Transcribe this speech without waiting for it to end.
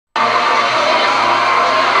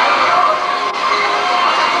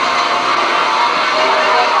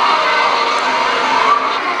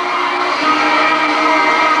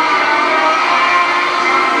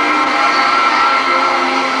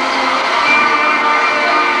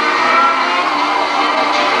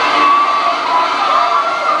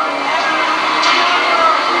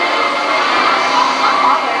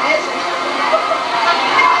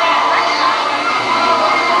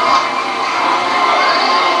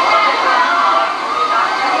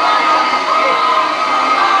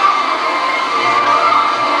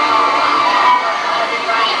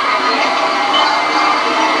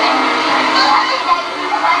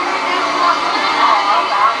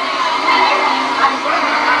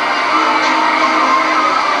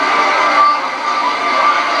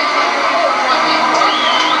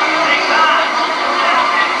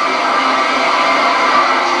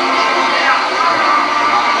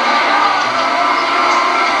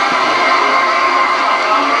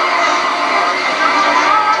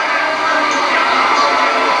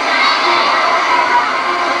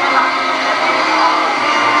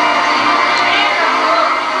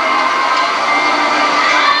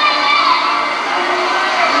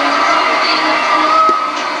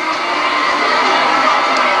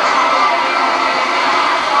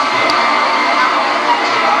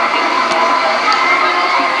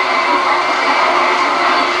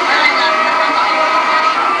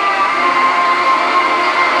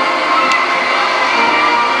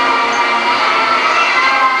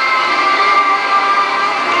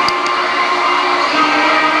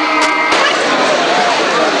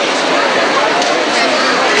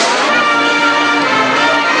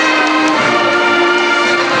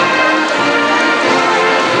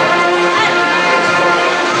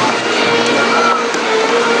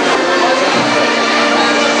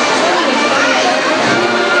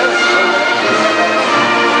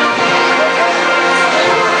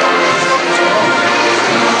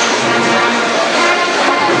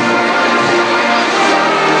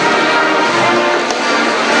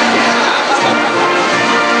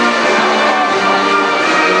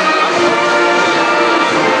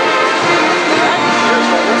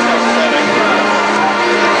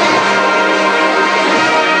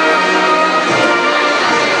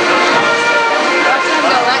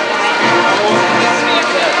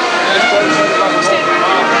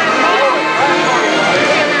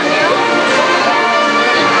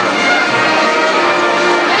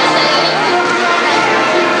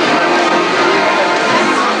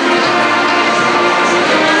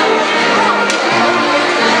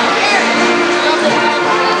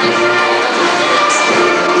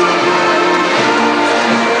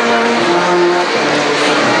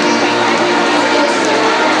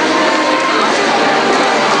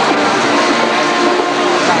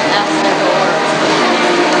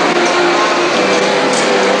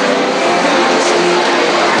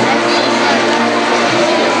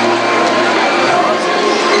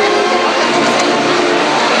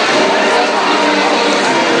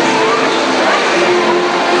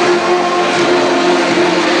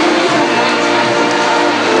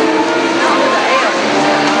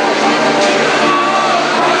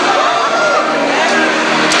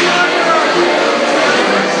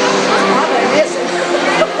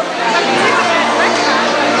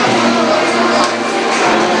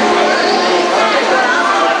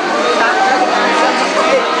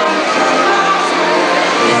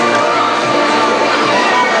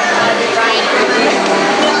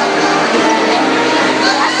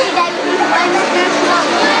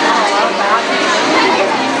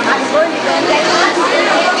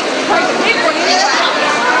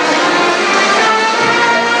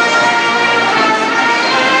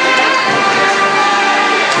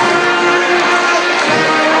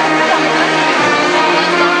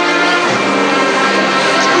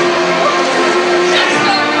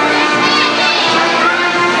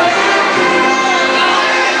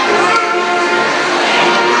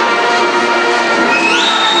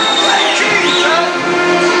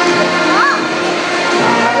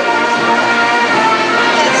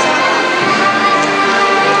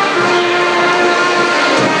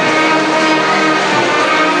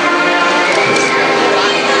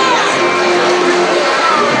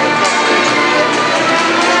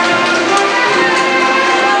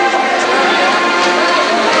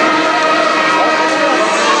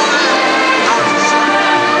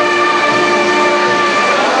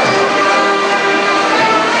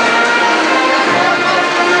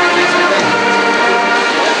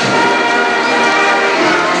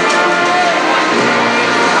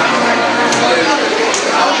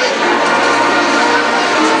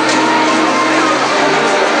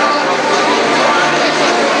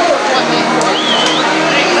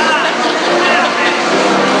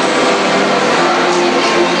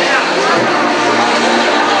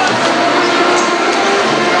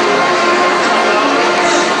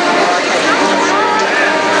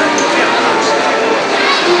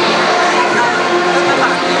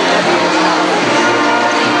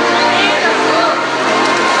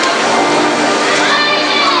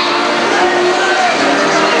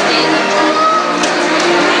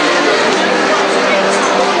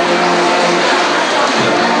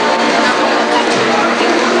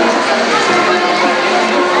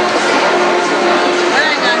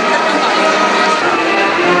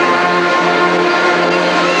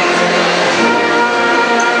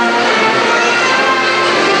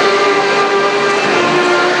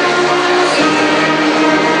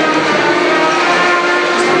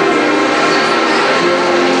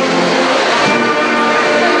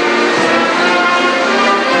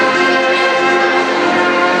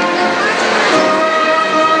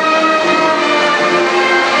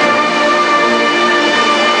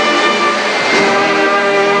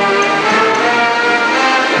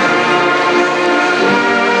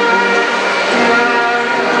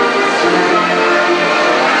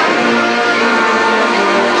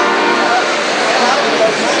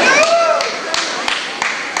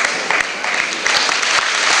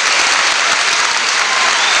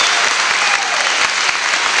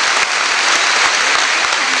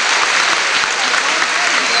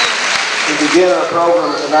begin our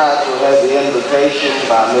program tonight, we have the invitation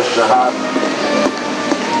by Mr. Howard.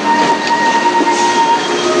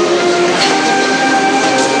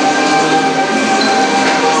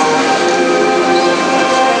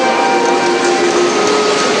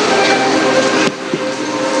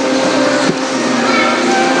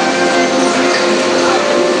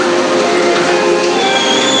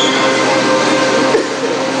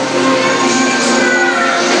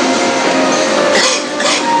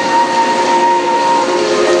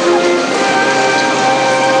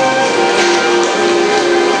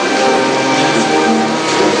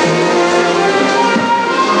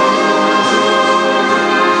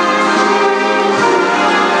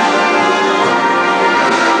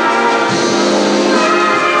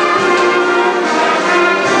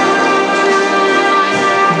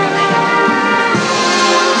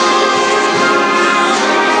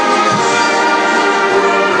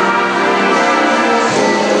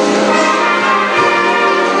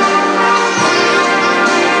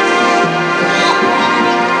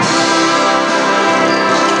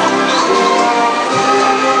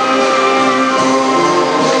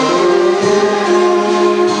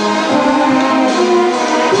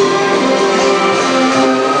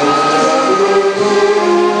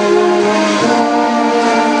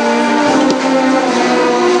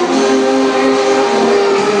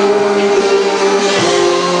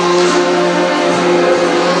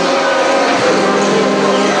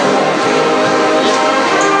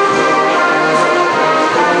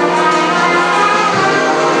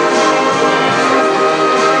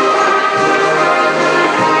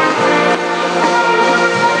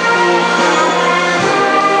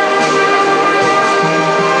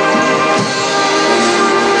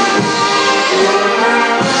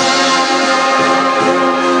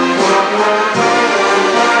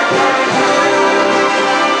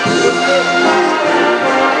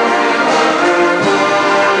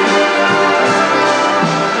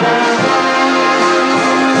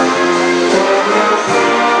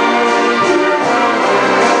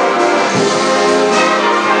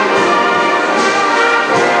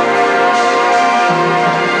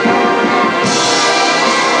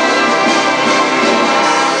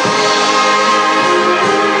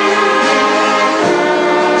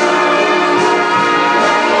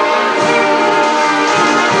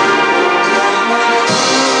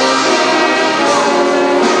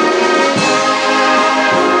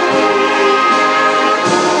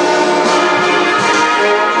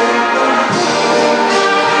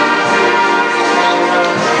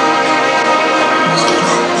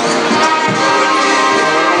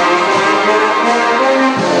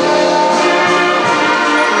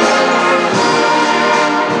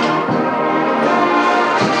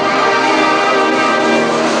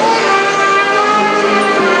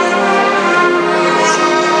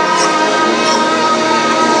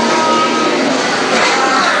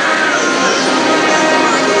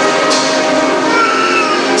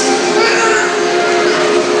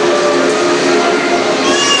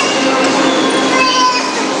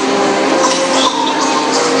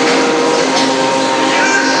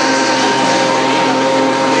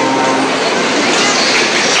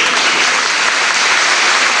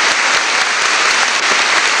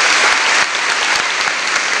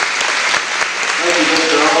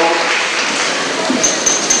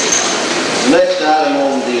 Next item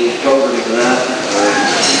on the program tonight,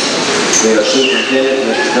 we have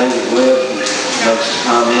Superintendent Mr. David Webb who makes some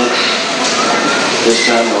comments. This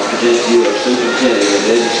time I'll present to you our Superintendent of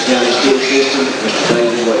the Edmonson County School System, Mr.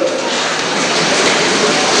 David Webb.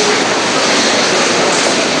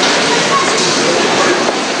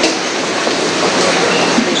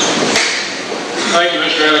 Thank you,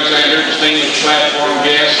 Mr. Alexander, distinguished platform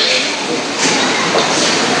guests,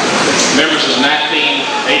 members of the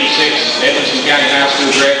 1986 Edmonson County High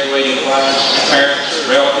School graduating class, parents,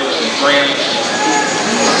 relatives, and friends.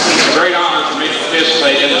 It's a great honor for me to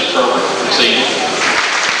participate in this program this evening.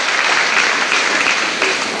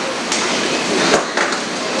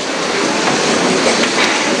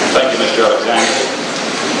 Thank you, Mr. Alexander.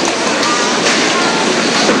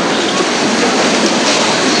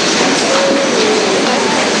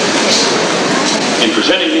 In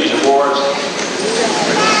presenting these awards,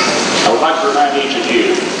 I would like to remind each of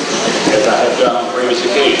you, as I have done on previous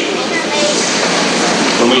occasions,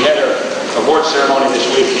 when we had our award ceremony this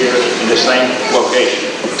week here in the same location,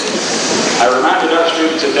 I reminded our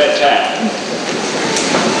students at that time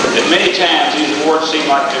that many times these awards seem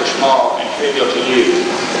like they're small and trivial to you,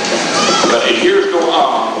 but as years go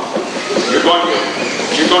on, you're going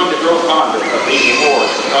to grow fonder of these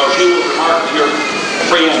awards because you will remark to your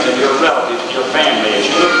friends and your relatives and your family as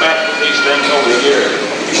you look back at these things over the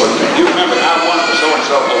years Well, you remember I won the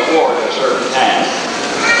so-and-so award at a certain time.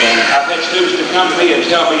 And I've had students to come to me and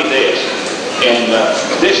tell me this. And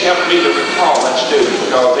this helped me to recall that student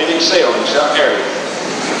because they excelled in some area.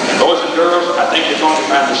 And boys and girls, I think you're going to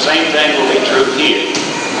find the same thing will be true here.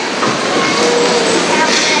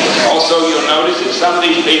 Also, you'll notice that some of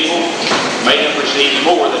these people may have received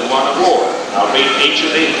more than one award. I'll read each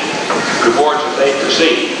of the rewards that they've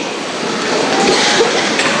received.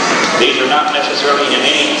 These are not necessarily in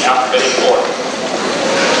any alphabetic order.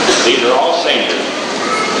 These are all seniors.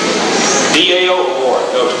 DAO award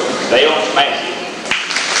goes to Dale Massey.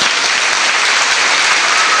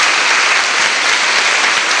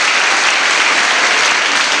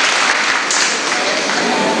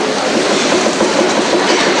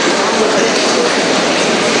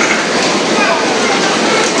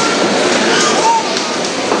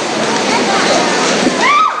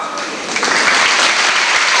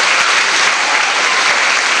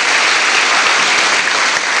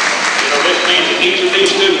 Each of these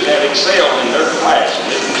students have excelled in their class in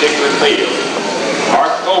this particular field.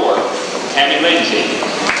 Part 4, Tammy Lindsay.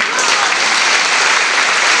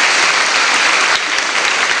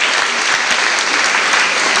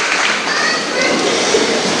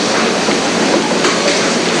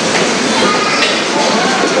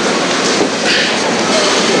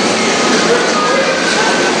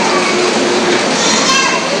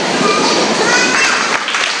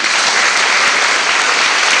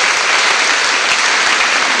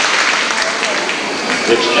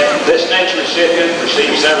 This next recipient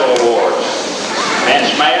received several awards.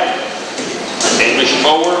 Advanced Math, English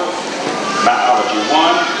 4, Biology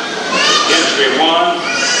 1, Chemistry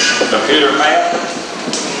 1, Computer Math,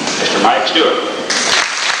 Mr. Mike Stewart.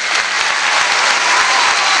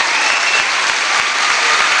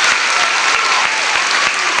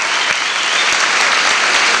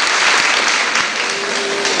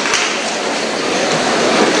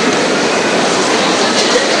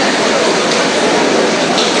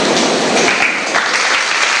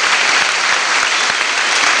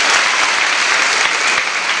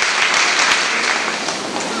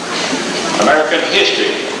 American History,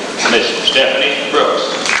 Miss Stephanie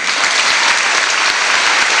Brooks.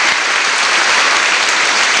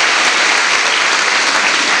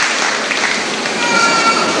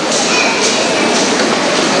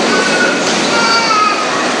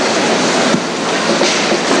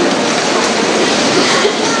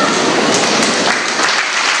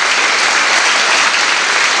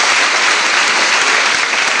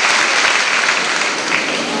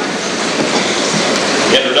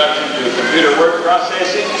 Introduction to Computer Word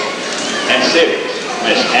Processing and Civics,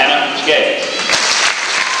 Miss Anna Skaggs.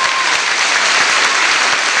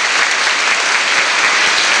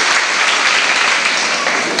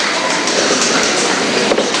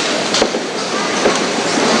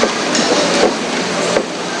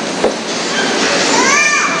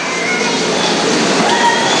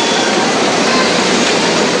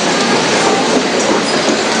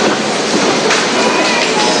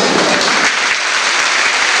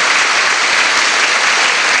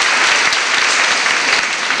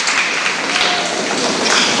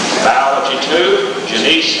 Biology 2,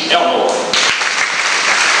 Janice Elmore.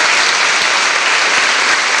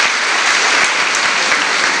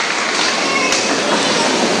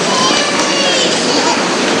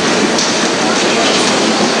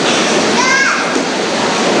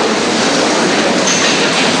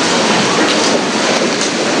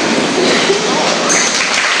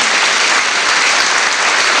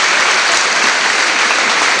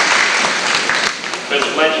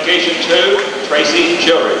 Physical Education 2, Tracy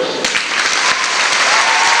Childress.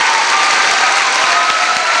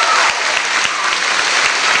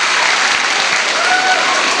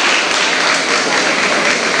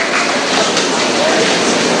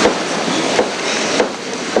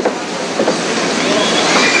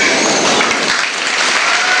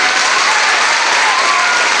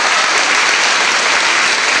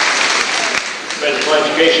 Physical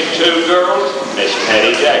Education 2 girls, Miss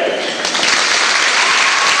Patty Jaggers.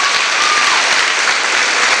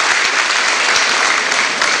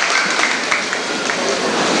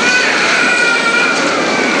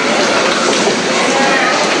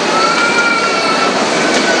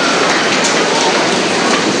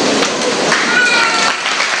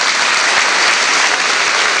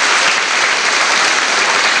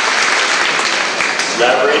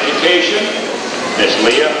 Driver Education, Miss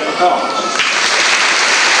Leah McCombs.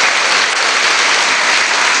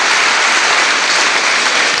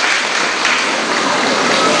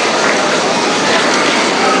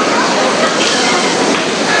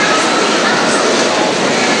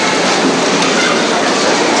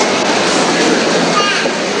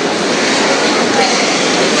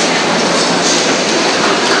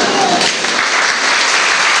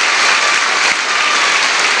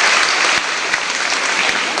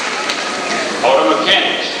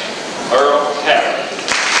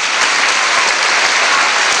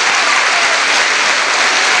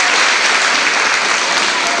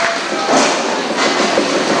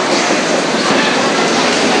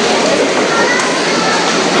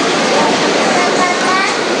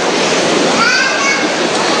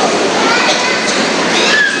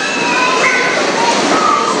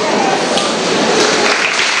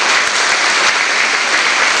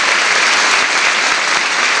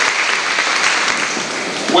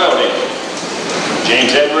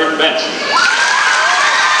 James Edward Benson.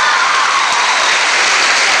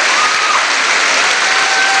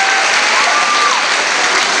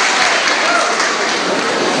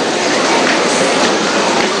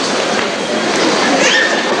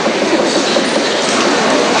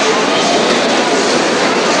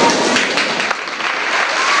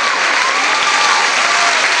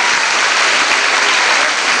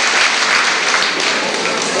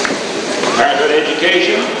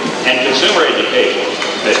 Education and Consumer Education,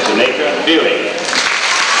 Ms. Tanika Buehling.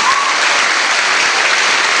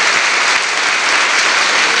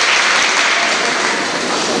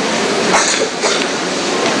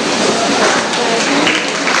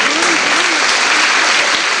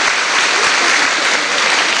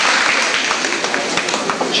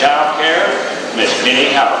 Child Care, Ms.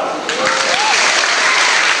 Penny Howard.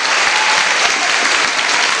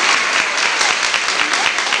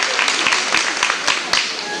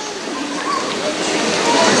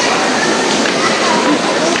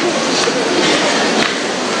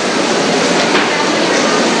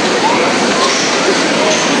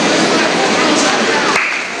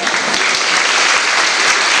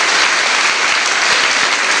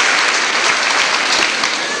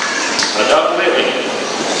 Adult Living,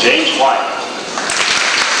 James White.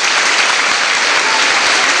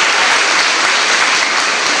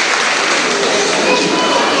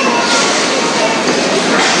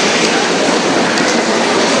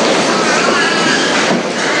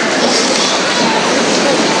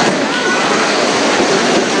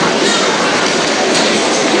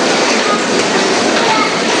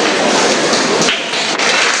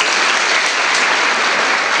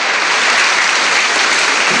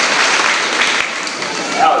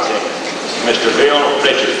 Mr. Bill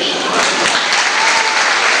Richards.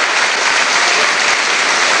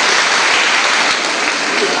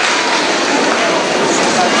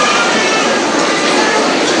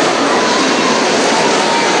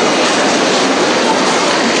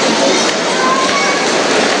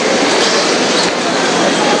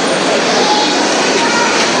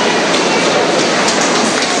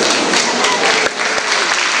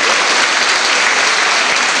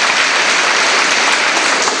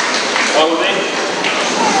 Clothing,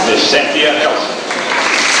 Ms. Cynthia Nelson.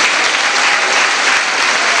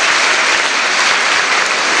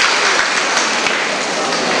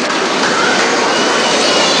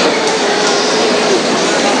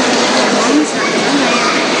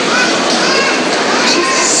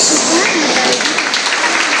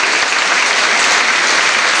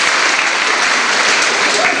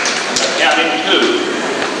 Accounting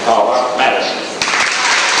 2, Paula Madison.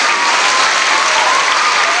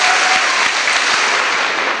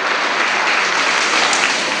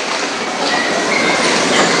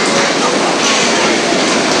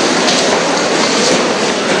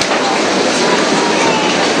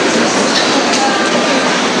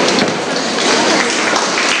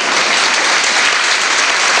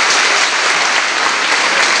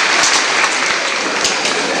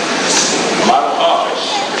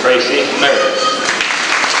 Tracy Meredith.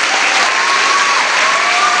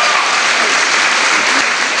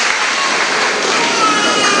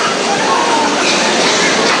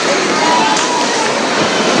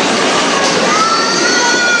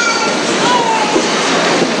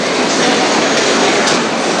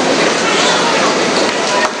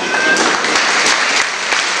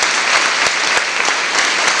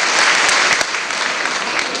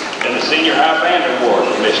 And the Senior High Band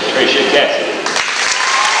Award, Miss Tricia Cassidy.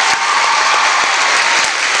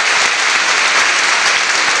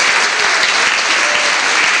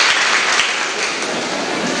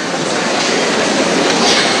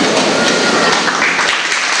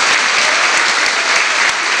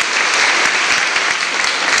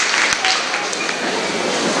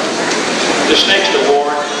 This next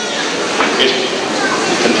award is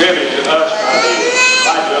contributed to us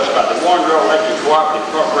by the Warren Girl Electric Cooperative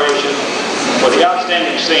Corporation for the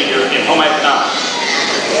Outstanding Senior in Home Economics.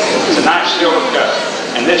 It's a nice silver cup,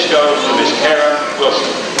 and this goes to Miss Kara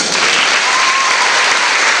Wilson.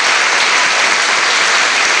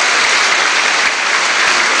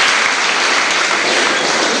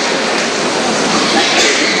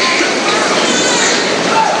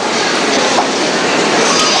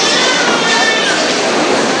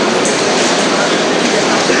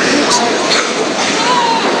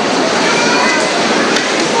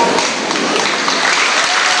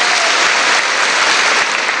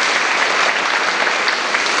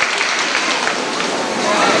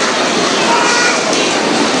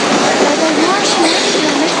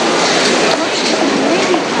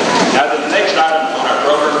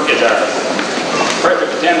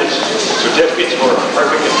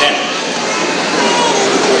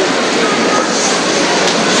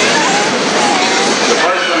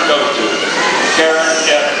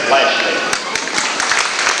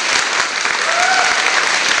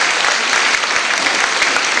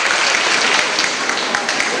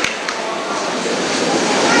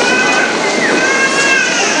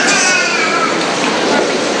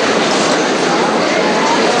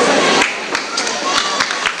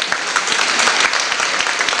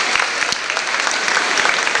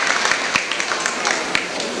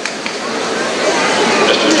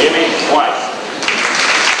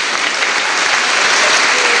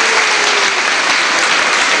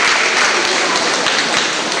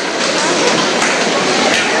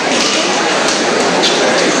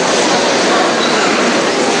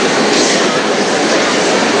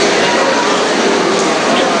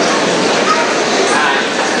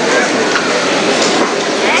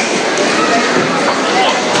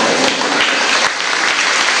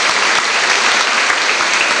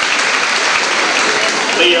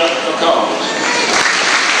 Combs.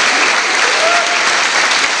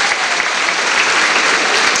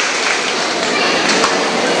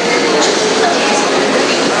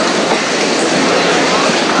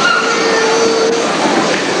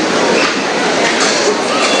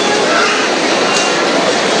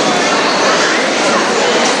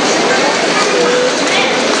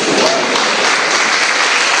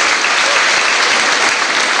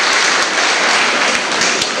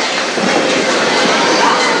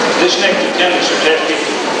 This next attendance certificate,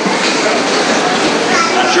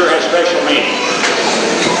 I'm sure has special meaning.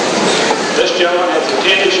 This gentleman has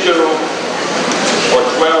attended school for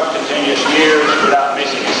 12 continuous years without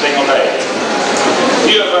missing a single day.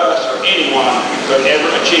 Few of us or anyone could ever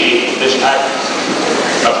achieve this type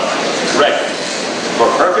of record.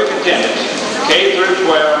 For perfect attendance, K through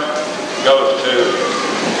 12 goes to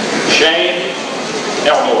Shane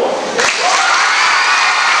Elmore.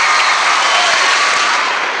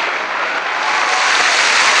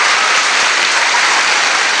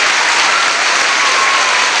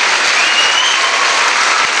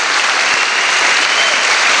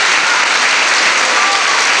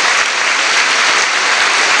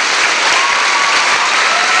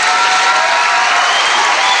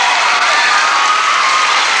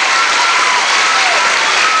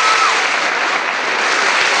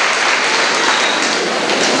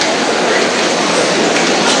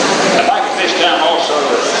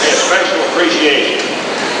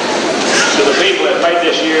 To the people that made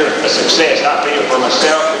this year a success, I feel, for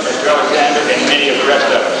myself and Mr. Alexander and many of the rest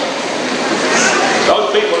of us. Those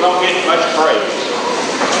people don't get much praise,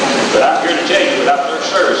 but I'm here to tell you, without their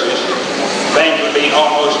services, things would be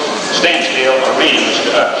almost standstill or meaningless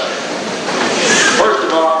to us. First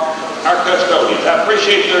of all, our custodians. I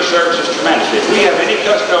appreciate their services tremendously. If we have any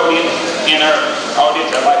custodians in our audience,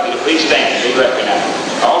 I'd like you to please stand and be recognized.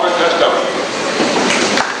 All our custodians.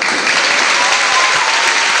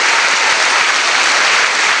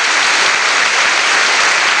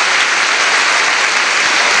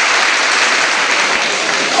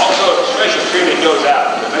 Special tribute goes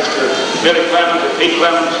out to Mr. Billy Clemens and Pete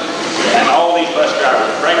Clemens and all these bus drivers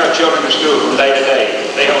that bring our children to school from day to day.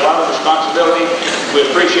 They have a lot of responsibility. We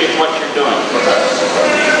appreciate what you're doing for us.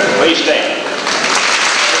 Please stand.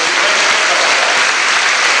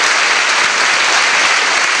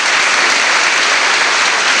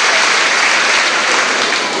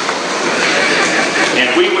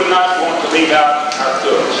 And we would not want to leave out our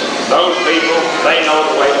cooks. Those people, they know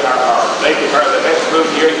the way to our heart. They prepare the best food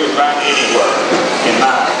here you'll find anywhere in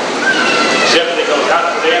mine. Sympathy goes out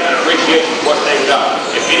to them and appreciation for what they've done.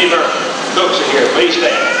 If any of our cooks are here, please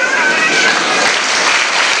stand.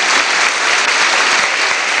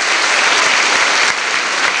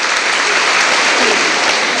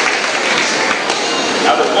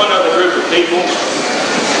 Now there's one other group of people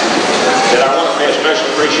that I want to pay a special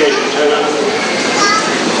appreciation to,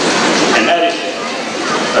 and that is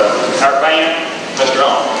our band, Mr.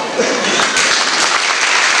 On.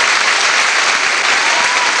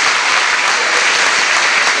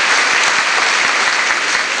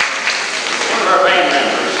 One of our band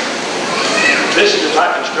members, this is the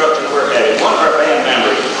type of instruction we're having. One of our band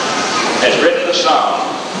members has written the song,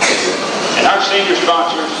 and our senior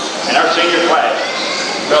sponsors and our senior class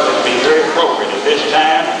felt it to be very appropriate at this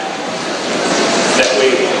time that we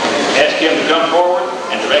ask him to come forward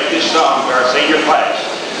and direct this song to our senior class.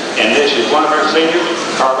 And this is one of our seniors,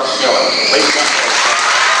 Carlos Miller. Please come forward.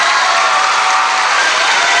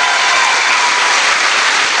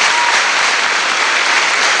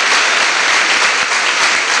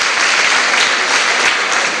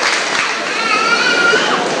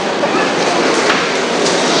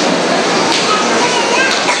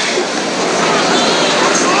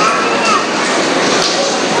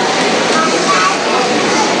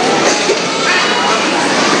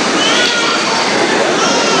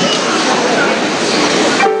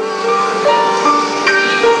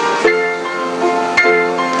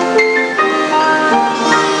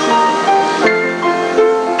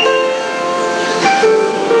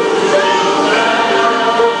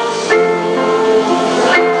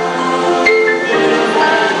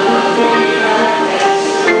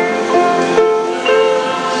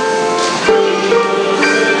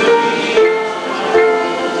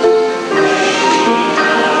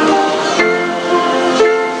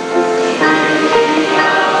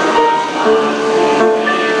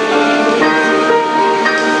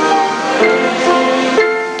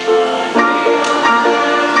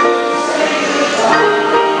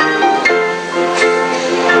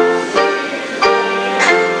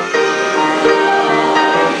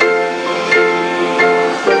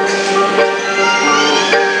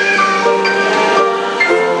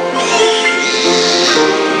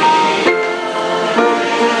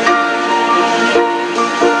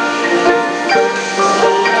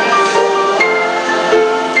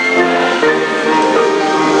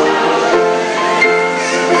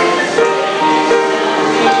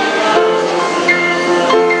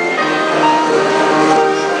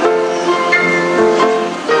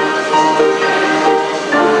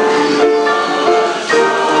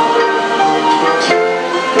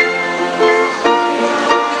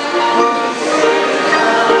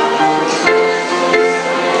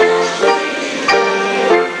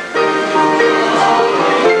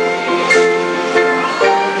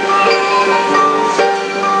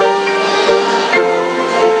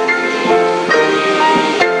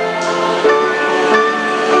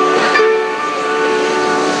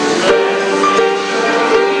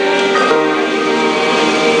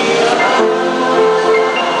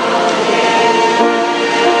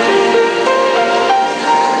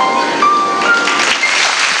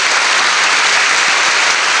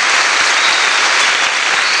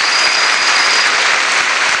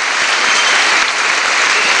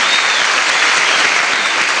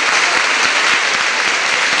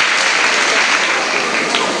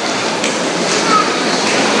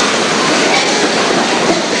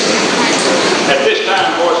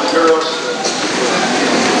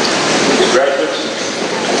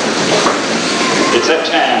 it's that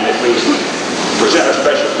time that we present our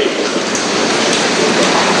special people.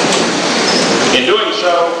 In doing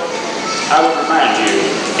so, I would remind you,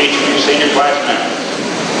 each of you senior class members,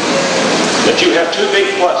 that you have two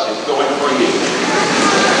big pluses going for you.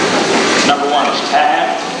 Number one is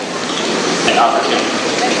time and opportunity.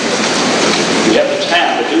 You have the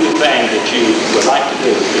time to do the thing that you would like to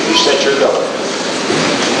do if you set your goal.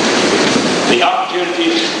 The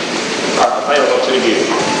opportunities are available to you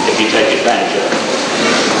if you take advantage of them.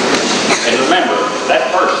 And remember, that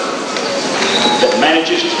person that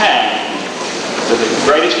manages time to the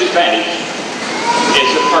greatest advantage is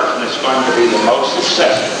the person that's going to be the most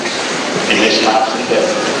successful in this life's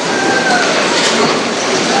endeavor.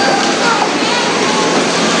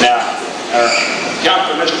 Now, our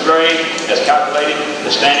Counselor, Mr. Gray, has calculated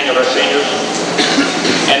the standing of our seniors,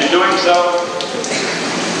 and in doing so,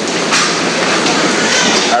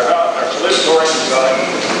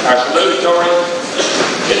 our salutatory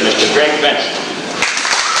is Mr. Greg Benson.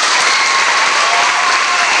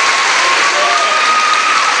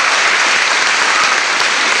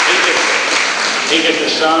 He is the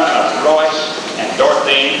son of Royce and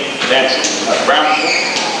Dorothy Benson of Brownsville.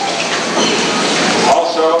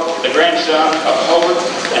 Also, the grandson of Hobart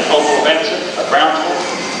and Opal Benson of Brownsville.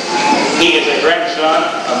 He is a grandson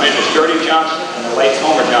of Mrs. Gertie Johnson and the late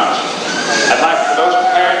Homer Johnson. I'd like for those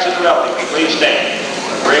parents and relatives to please stand.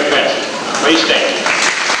 Greg Benson, please stand.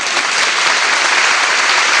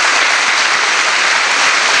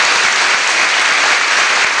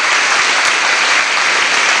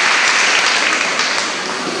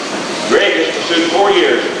 Greg has pursued 4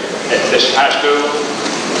 years at this high school,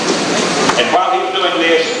 and while he was doing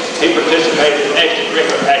this, he participated in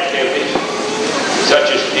extracurricular activities, such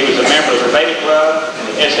as he was a member of the Baby Club and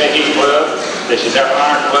the SAE Club. This is our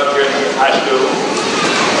honor club here at the high school.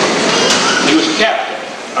 He was captain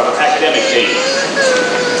of an academic team.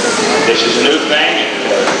 This is a new thing,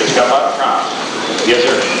 and it's got a lot of promise. It gives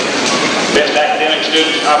our best academic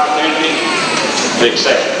students an opportunity to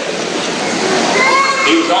excel.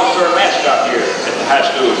 He was also a mascot here at the high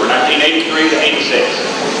school from 1983 to 86.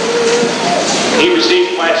 He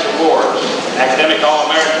received class awards, Academic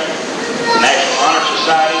All-American, National Honor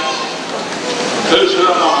Society, Who's Who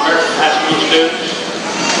among American high school students.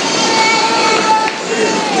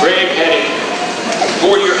 Greg had a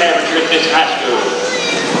 4-year average at this high school,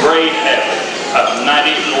 grade average of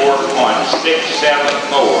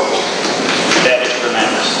 94.674. That is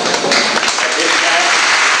tremendous.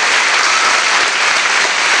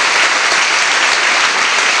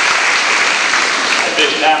 At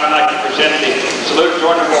this time, I'd like to present the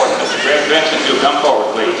salutatory award to Mr. Greg Benson. You'll come forward,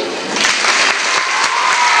 please.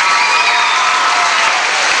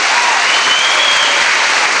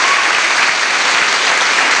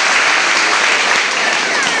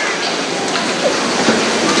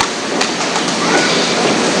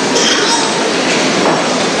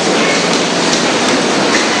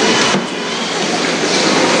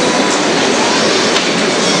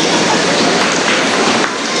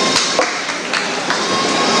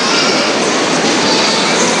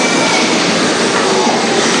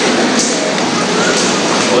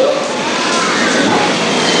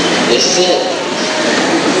 This is it.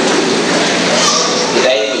 The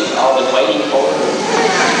day we've all been waiting for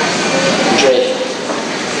and dreading.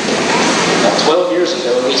 Now, 12 years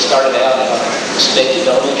ago, we started out at our respective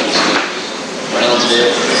elementary schools.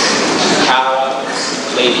 Brownsville, Kiowa,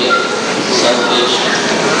 Cleveland, Sunfish,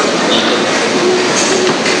 Lincoln.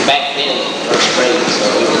 Back then, first grade, so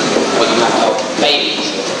we were what you might call babies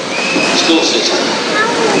of the school system.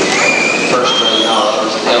 First grade, all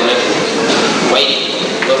was elementary. Waiting.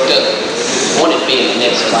 Looked up, wanted to be in the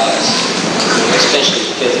next class, especially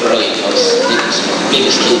the 5th grade, because it was the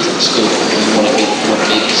biggest kids in the school. We wanted to be one of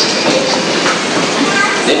the biggest kids.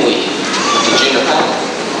 Then we went to junior high.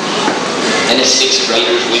 And as 6th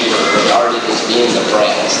graders, we were regarded as being the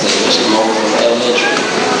brats that just come over from elementary.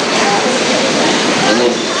 And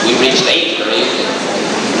then we reached 8th grade,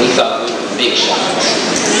 and we thought we were big shots.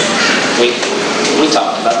 We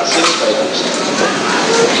talked about the 6th graders.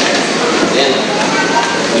 Then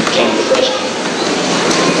we became the freshmen.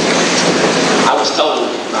 I was told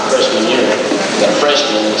my freshman year that a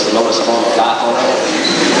freshman was the lowest form of life on earth.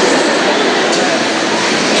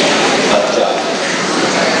 But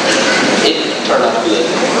it turned out good.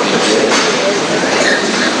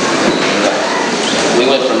 We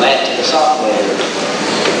went from that to the sophomore year.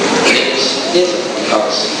 It was different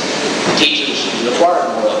because the teachers required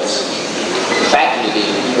more of us. The faculty did.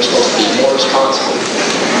 We were supposed to be more responsible,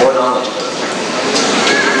 more knowledgeable.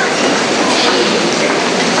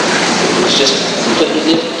 It was just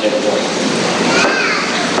completely different to everyone.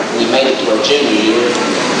 We made it to our junior year,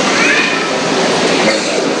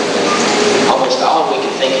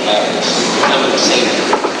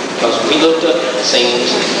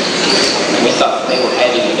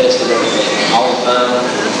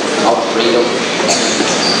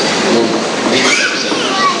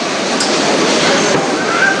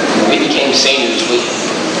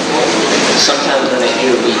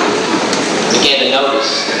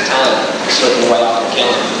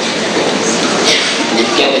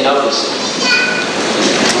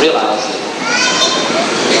 realized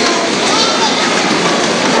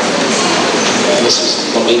that this was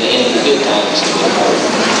going to be the end of the good times to be a part of.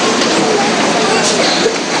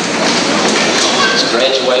 His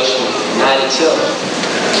graduation night itself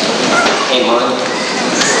came on.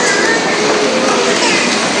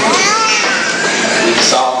 We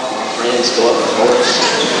saw my friends go up the horse,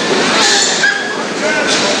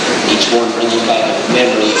 each one bringing back a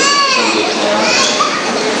memory of some good times.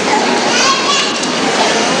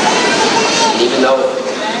 And even though it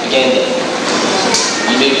began to,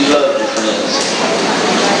 you knew you loved your friends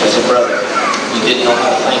as a brother, you didn't know how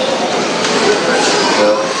to thank them.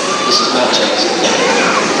 Well, this is my chance to thank them.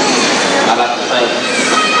 I'd like to thank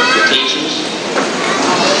the teachers.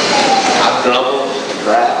 I've grumbled,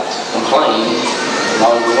 growled, complained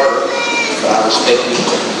all the work, but I respect you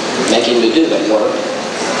for making me do that work,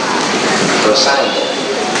 for assigning it.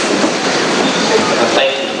 I'm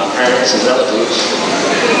thankful to my parents and relatives.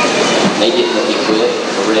 They didn't let me quit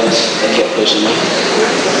or rest. They kept pushing me.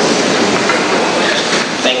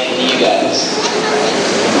 Thankful to you guys.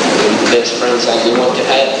 You're the best friends anyone could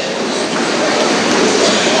have.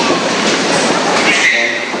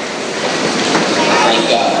 Thank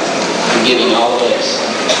God for giving all of us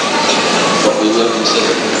what we will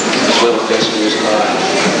consider as well as best years of our life.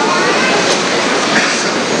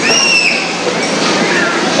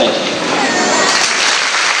 Thank you.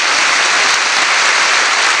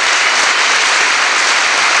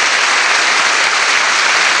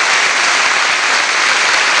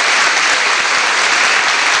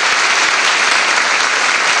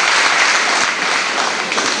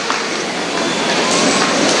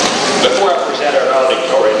 Before I present our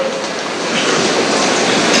valedictorian,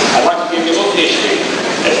 I'd like to give you a little history,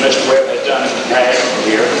 as Mr. Webb has done in the past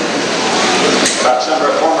here, about some of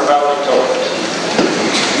our former valedictorians.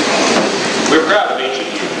 We're proud of each of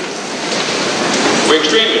you. We're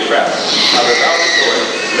extremely proud of our valedictorians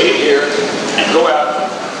to leave here and go out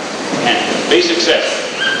and be successful.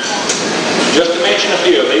 Just to mention a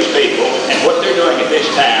few of these people and what they're doing at this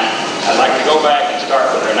time, I'd like to go back and start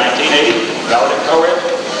with our 1980 valedictorian,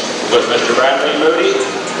 was Mr. Bradley Moody.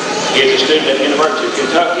 He is a student at the University of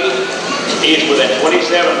Kentucky. He is within 27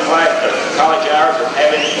 college hours of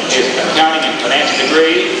having his accounting and finance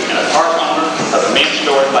degree and a part owner of a men's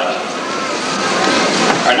store in Lexington.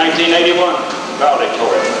 Our 1981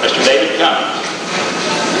 valedictorian, Mr. David Cummings.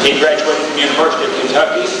 He graduated from the University of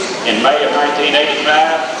Kentucky in May of 1985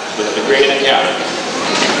 with a degree in accounting.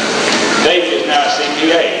 David is now a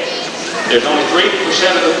CPA. There's only 3%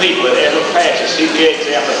 of the people that ever pass a CPA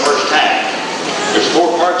exam the first time. There's 4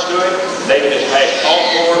 parts to it. David has passed all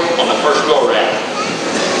 4 on the first go-around.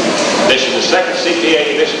 This is the second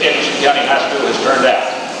CPA this Edmonson County High School has turned out.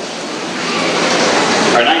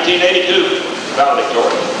 Our 1982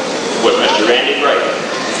 valedictorian was Mr. Randy Gray.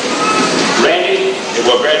 Randy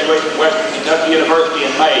will graduate from Western Kentucky University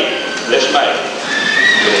in this May,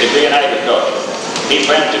 with a degree in agriculture. He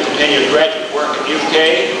plans to continue graduate work at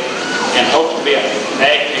UK and hopes to be an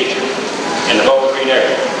ag teacher in the Bowling Green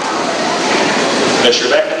area. Ms.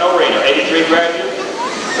 Rebecca Noreen, 83 graduate,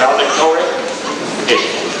 valedictorian, is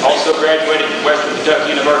also graduated from Western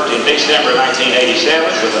Kentucky University in December 1987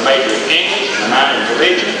 with a major in English and a minor in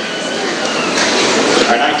religion.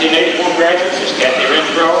 Our 1984 graduate is Kathy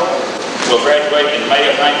Renfro, will graduate in May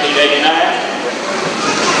of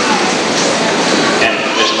 1989. And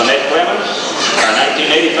Ms. Lynette Clemens, our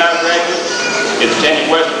 1985 graduate, is attending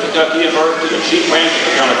Western Kentucky University, and she plans to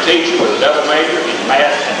become a teacher with a double major in math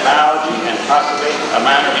and biology and possibly a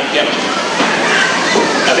minor in chemistry.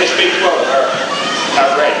 Now this speaks well of our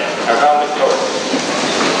valedictorian.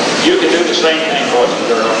 You can do the same thing, boys and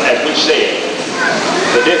girls, as we said.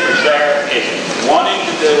 The difference there is wanting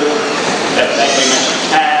to do that thing we mentioned,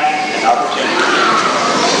 time and opportunity.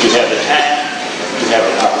 You have the time, you have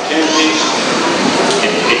the opportunities, and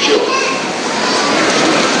it's yours.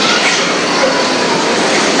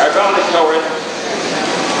 Our valedictorian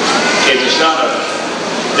is the son of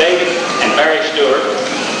David and Barry Stewart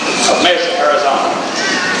of Mesa, Arizona,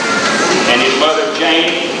 and his mother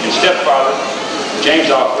Jane and stepfather James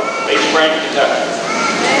Alford, Big Spring, Kentucky.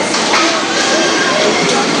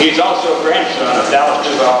 He is also a grandson of Dallas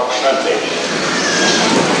Duval Sunfish.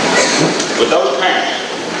 With those parents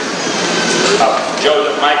of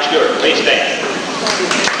Joseph Mike Stewart, please stand.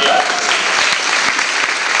 Yeah.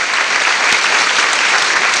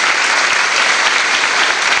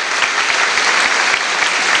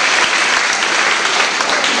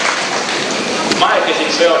 Mike is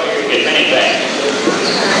himself here in many things.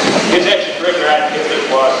 His extracurricular activity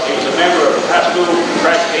was he was a member of the high school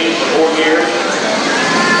track team for 4 years.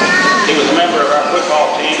 He was a member of our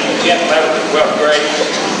football team in the 10th, 11th, and 12th grade.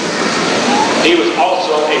 He was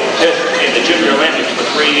also a participant in the Junior Olympics for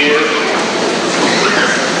 3 years.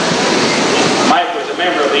 Mike was a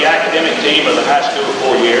member of the academic team of the high school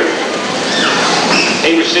 4 years.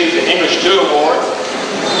 He received the English 2 Award.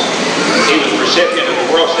 He was the recipient of the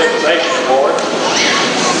World Civilization Award.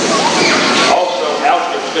 Also,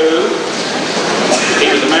 Algebra 2. He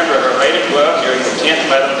was a member of our Rated Club during the 10th,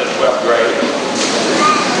 11th, and 12th grade.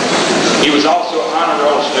 He was also an honor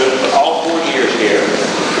roll student for all 4 years here.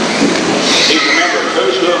 He's a member of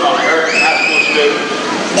Who's Who among American high school students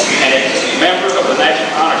and a member of the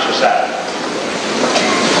National Honor Society.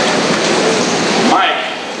 Mike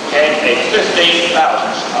had a 15,000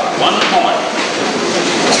 1 point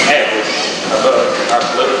average above our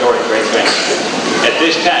salutatory grade band. At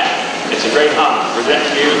this time, it's a great honor to present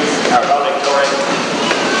to you our valedictorian,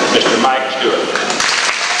 Mr. Mike Stewart.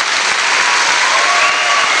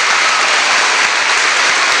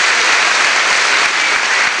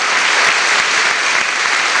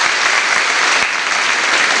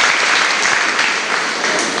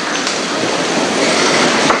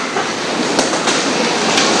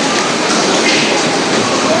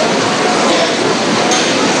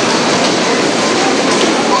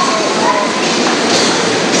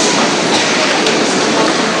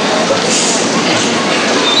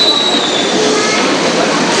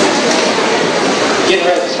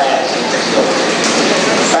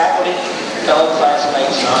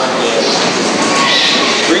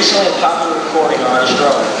 Recently, a popular recording artist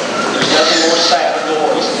wrote, "There's nothing more sad or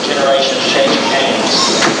glorious than generations changing hands."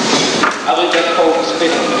 I believe that quote is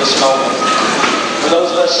fitting for this moment. For those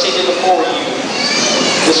of us seated before you,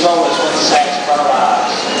 this moment is one of the saddest of our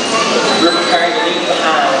lives. We're preparing to leave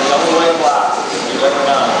behind the only way of life we've ever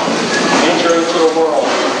known. Enter into a world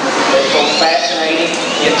that is both fascinating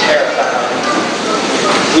yet terrifying.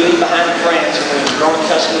 We leave behind friends who we've grown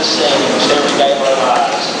accustomed to seeing almost every day of our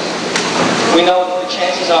lives. We know that the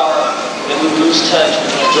chances are that we lose touch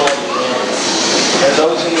with the majority of them. And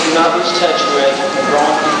those whom we do not lose touch with are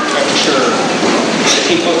grown and mature. The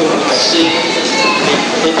people whom we may see to be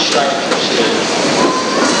complete strangers to.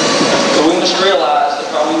 But we must realize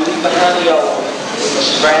that while we leave behind the old, we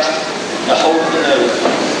must grasp the hold of the new.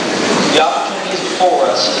 The opportunity is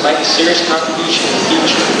before us to make a serious contribution in the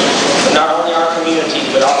future of not only our community,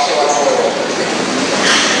 but also our world.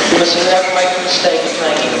 We must never make the mistake of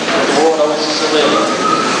thinking that the world owes us a living,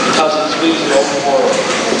 because it is we who own the world.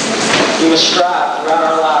 We must strive throughout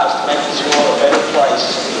our lives to make this world a better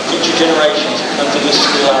place for future generations who come through this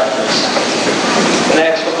school after us. And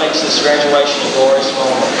that is what makes this graduation a glorious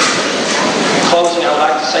moment. In closing, I would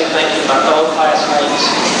like to say thank you to my fellow classmates,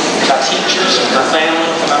 my teachers, my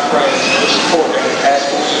family, and my friends for their support during the past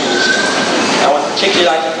 4 years. I would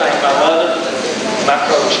particularly like to thank my mother, my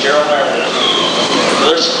coach, Gerald Lerner, for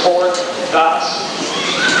their support, advice,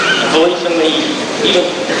 and belief in me, even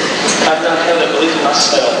if I did not have that belief in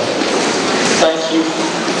myself. Thank you.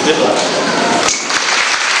 Good luck.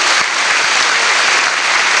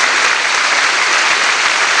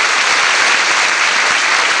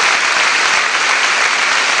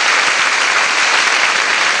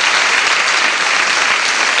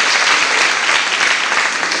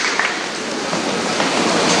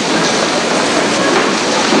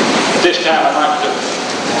 This time I'd like to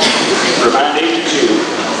remind each of you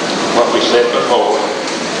what we said before,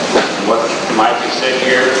 and what Mike has said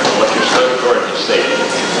here, and what your salutatorian has said.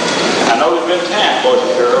 I know there's been times, boys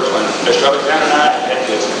and girls, when Mr. Alexander and I had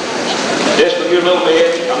to diss with you a little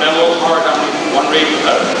bit, come down a little hard on you, one reason or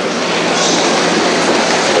another.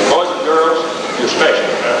 But boys and girls, you're special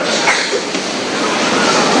to us.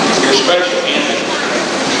 You're special in that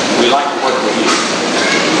we like to work with you.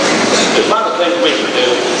 There's a lot of things we can do,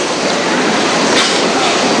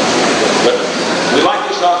 but we like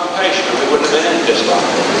this occupation or we wouldn't have been in this long.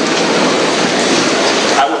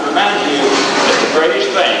 I would remind you that the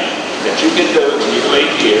greatest thing that you can do when you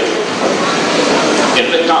leave here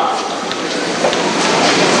in the accomplishment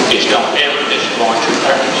is don't ever disappoint your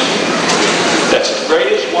parents. That's the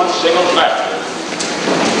greatest one single factor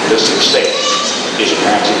to success is your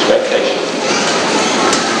parents' expectation.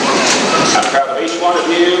 I'm proud of each one of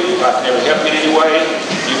you. If I can ever help you in any way,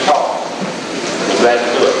 you call. We're glad to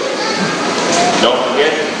do it. Don't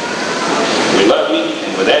forget, we love you,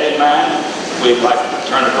 and with that in mind, we'd like to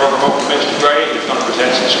turn the program over to Mr. Gray, who's going to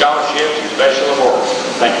present some scholarships and special awards.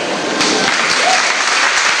 Thank you.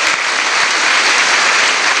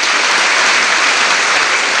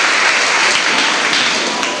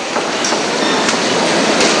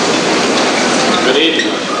 Good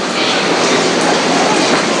evening.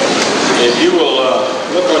 If you will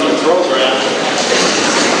look on your program,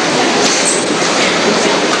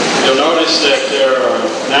 you'll notice that there are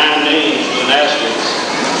 9 names gymnastics.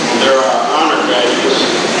 There are honor graduates.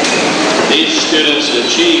 These students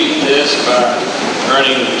achieved this by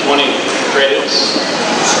earning 20 credits,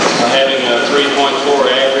 by having a 3.4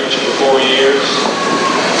 average for 4 years.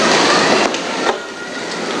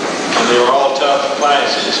 And they were all tough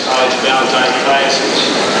classes, college-bound type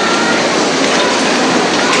classes.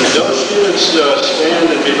 Would those students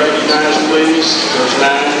stand and be recognized, please? Those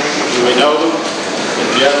 9, do we know them?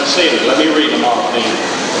 If you haven't seen it, let me read them off then.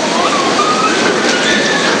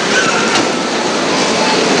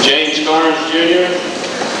 James Carnes Jr.,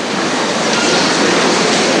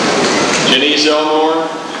 Janice Elmore,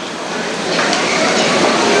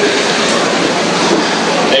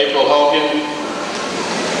 April Hogan,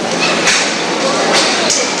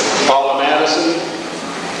 Paula Madison,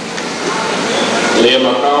 Leah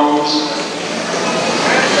McCombs,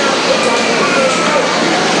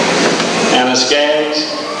 Anna Skaggs,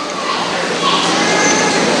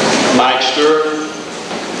 Mike Stewart,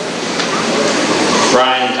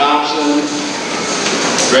 Brian Thompson,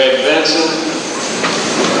 Greg Benson,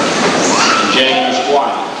 and James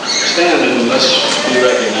White. Stand and let's be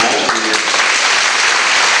recognized.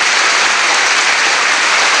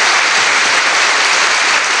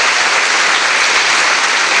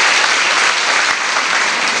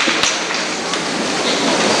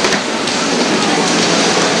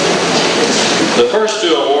 The first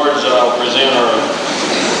 2 awards I'll present are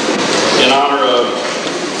in honor of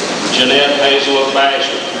Jeanette Hazel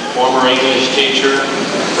Basher, former English teacher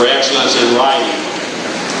for excellence in writing.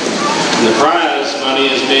 And the prize money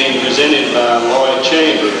is being presented by Lloyd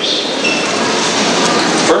Chambers.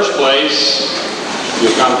 First place,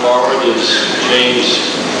 you'll come forward, is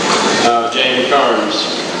James Carnes.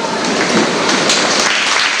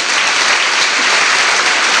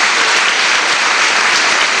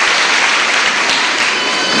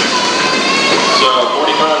 So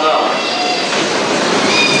 $45.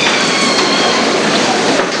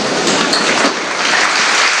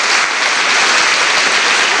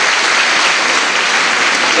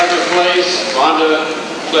 Second place, Rhonda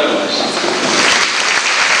Clemens.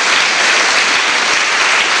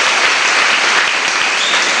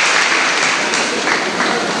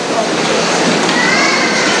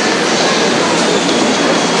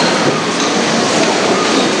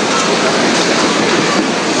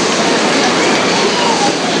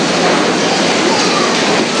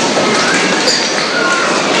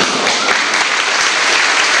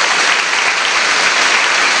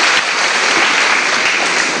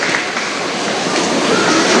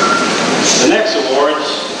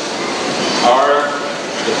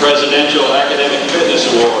 Presidential Academic Fitness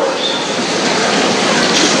Awards.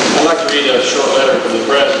 I'd like to read a short letter from the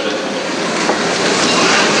President.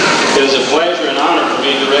 It is a pleasure and honor for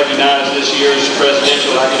me to recognize this year's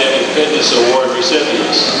Presidential Academic Fitness Award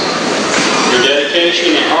recipients. Your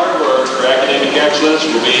dedication and hard work for academic excellence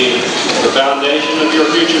will be the foundation of your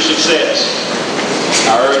future success.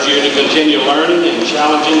 I urge you to continue learning and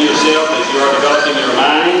challenging yourself as you are developing your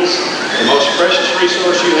minds, the most precious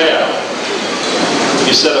resource you have.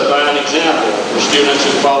 You set a fine example for students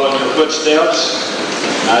who follow in your footsteps.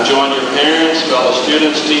 I join your parents, fellow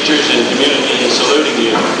students, teachers, and community in saluting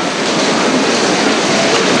you.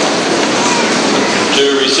 To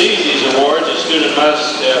receive these awards, a student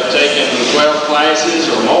must have taken 12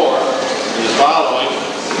 classes or more in the following: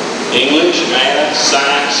 English, math,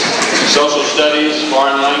 science, social studies,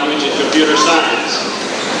 foreign language, and computer science.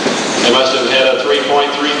 They must have had a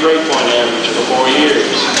 3.3 grade point average for 4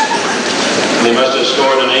 years. They must have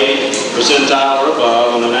scored an 80th percentile or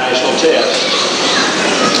above on the national test.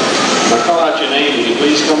 When I call out your name, would you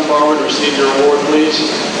please come forward and receive your award, please?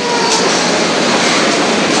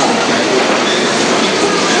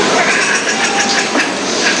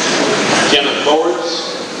 Kenneth Boards.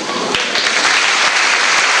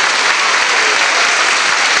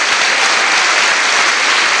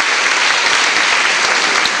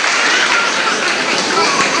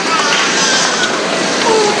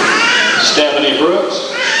 Stephanie Brooks.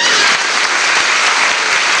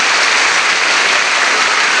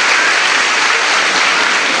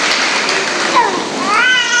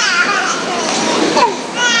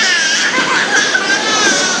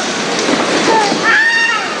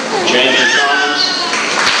 Jamie Thomas.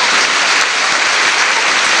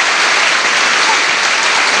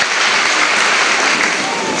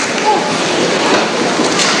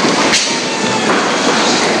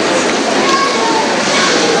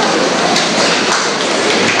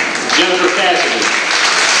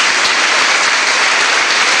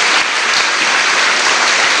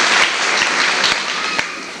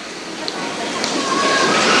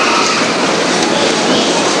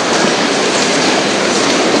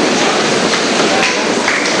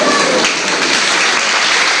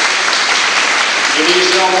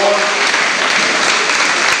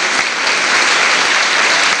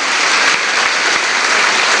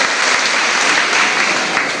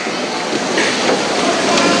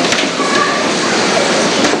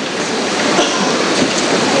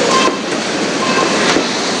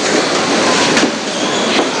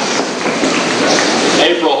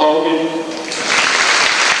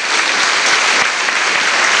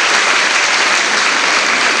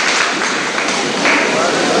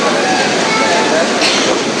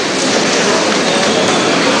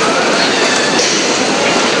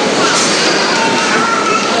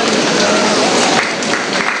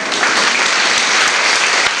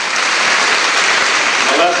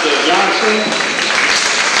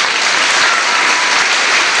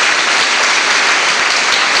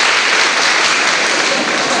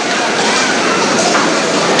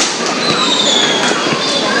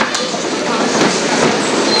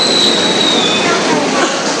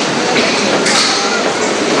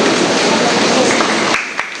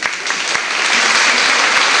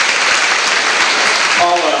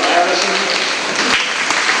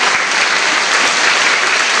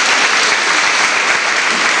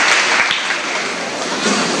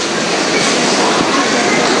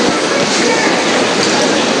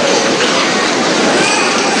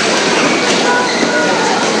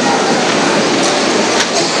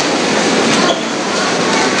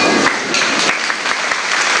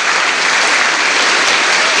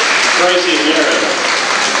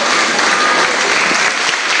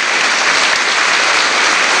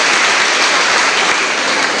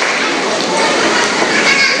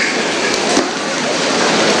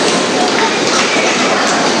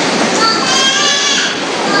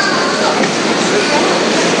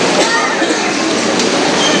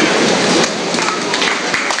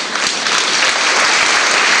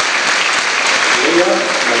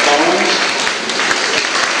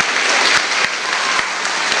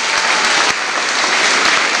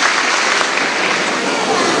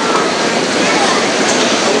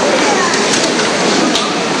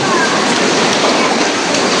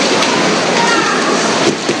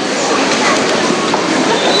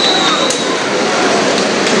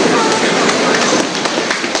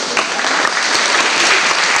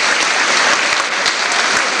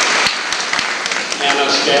 Hannah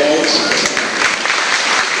Skaggs.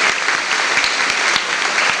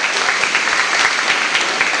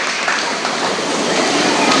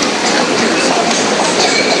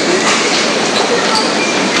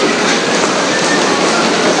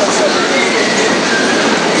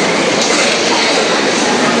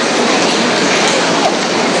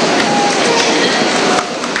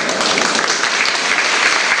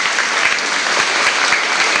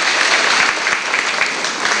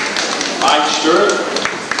 Mike Stewart.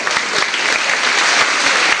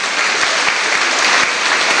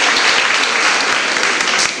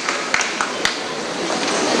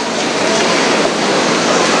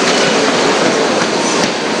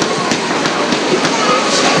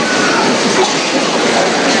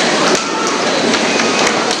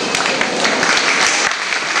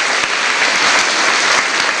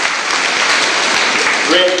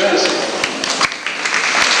 Greg Benson.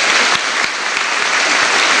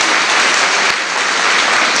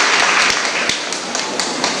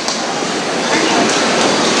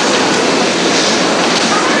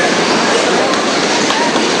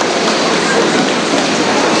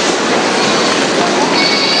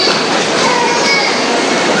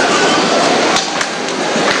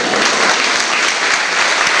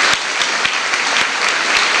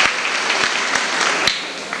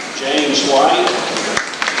 James White.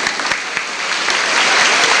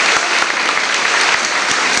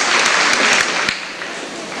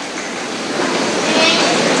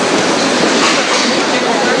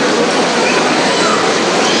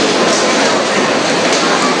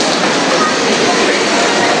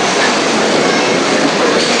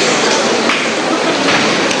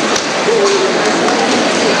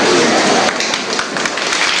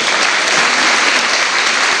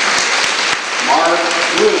 Mark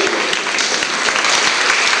Woodley.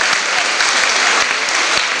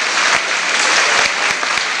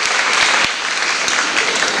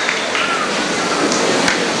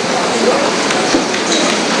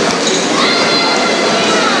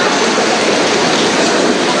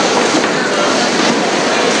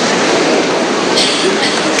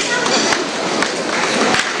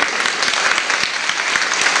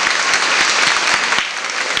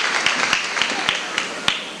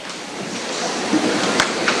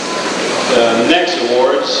 The next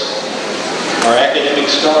awards are academic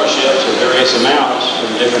scholarships of various amounts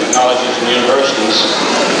from different colleges and universities.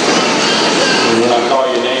 And when I call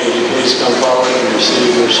your name, would you please come forward and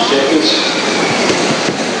receive your certificates?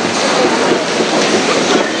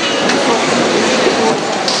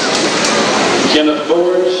 Kenneth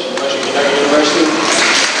Boards, Western Kentucky University.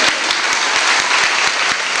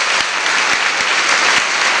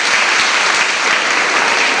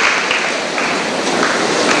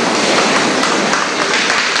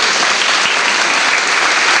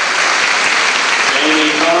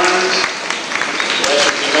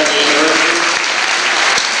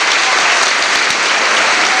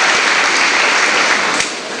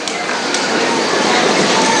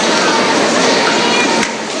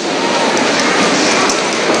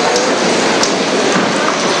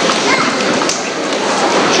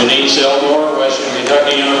 Janine Selmore, Western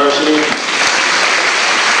Kentucky University.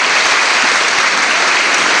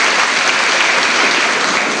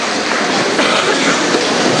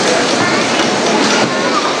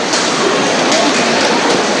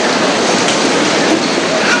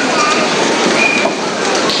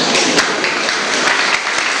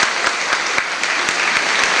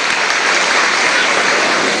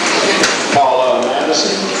 Paula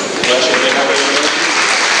Madison, Western Kentucky University.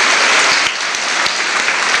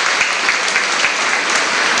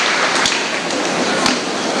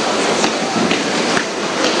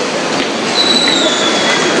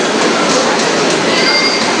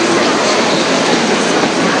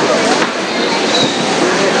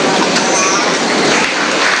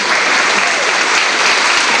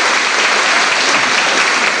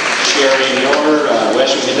 Sherry Miller,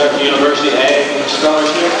 Western Kentucky University Ag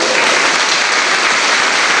Scholarship.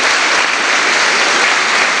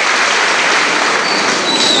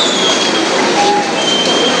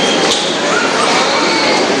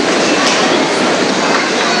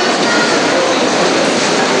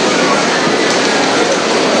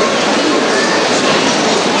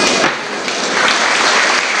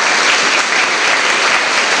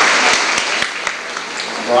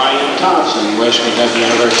 Brian Thompson, Western Kentucky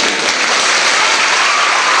University.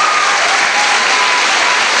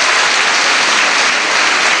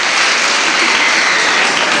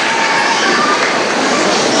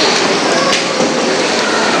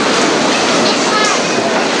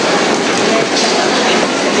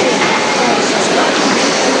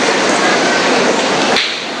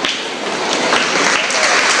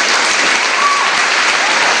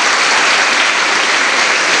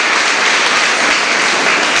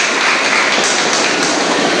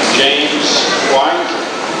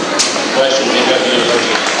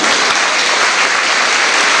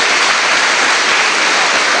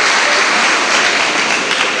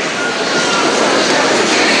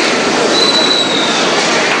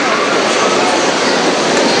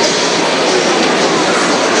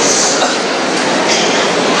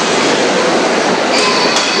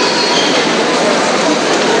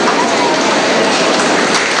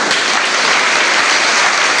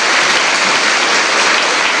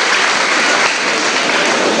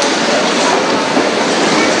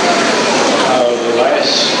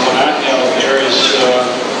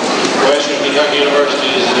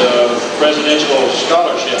 Presidential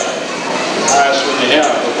Scholarship, the highest one they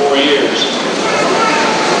have for 4 years.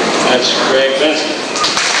 That's Greg Benson.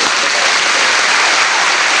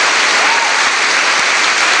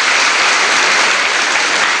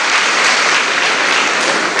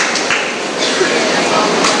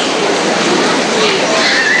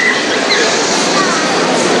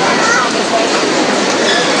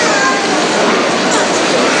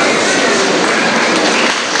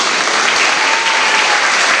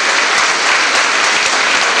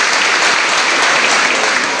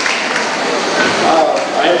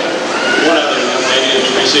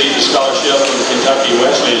 Received a scholarship from the Kentucky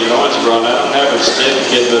Wesleyan in Owensboro. I don't have a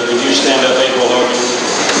certificate, but would you stand up, April Hogan?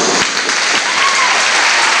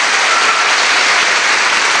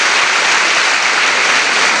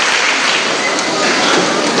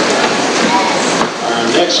 Our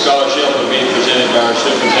next scholarship will be presented by our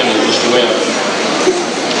superintendent, Mr. Webb.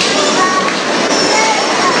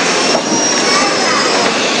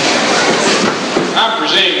 I'm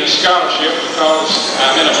presenting this scholarship because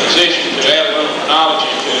I'm in a position to add a little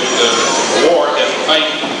chronology to the award that may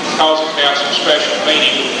cause it to have some special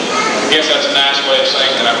meaning. I guess that's a nice way of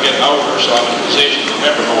saying that I'm getting older, so I'm in a position to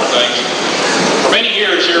remember more things. For many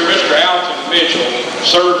years here, Mr. Alton Mitchell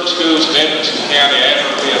served the schools of Edmonson County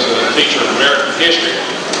admirably as a teacher of American history.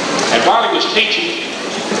 And while he was teaching,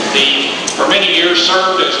 he, for many years,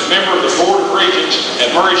 served as a member of the Board of Regents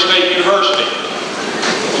at Murray State University.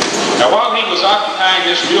 Now, while he was occupying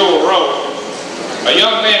this dual role, a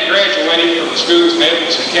young man graduated from the schools in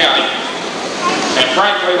Edmonson County and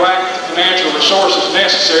frankly lacked the financial resources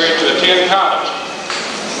necessary to attend college.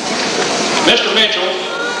 Mr. Mitchell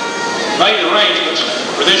made arrangements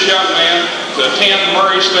for this young man to attend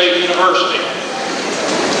Murray State University.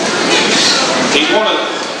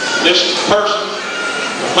 This person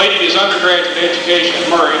completed his undergraduate education at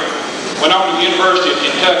Murray, went on to the University of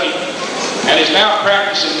Kentucky, and is now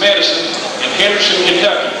practicing medicine in Henderson,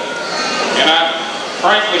 Kentucky. And I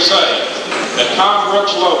frankly say that Tom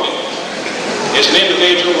Brooks Logan is an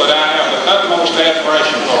individual that I have the utmost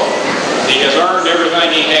admiration for. He has earned everything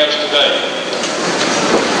he has today.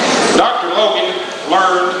 Dr. Logan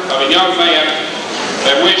learned of a young man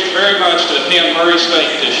that wished very much to attend Murray State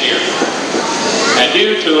this year. And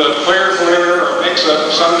due to a clerical error or mix-up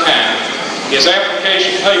of some kind, his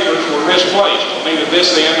application papers were misplaced on either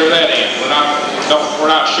this end or that end. We're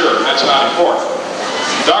not sure. That's not important.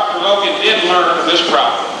 Dr. Logan did learn of this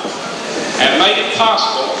problem and made it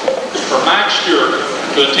possible for Mike Stewart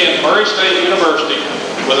to attend Murray State University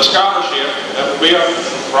with a scholarship that will be,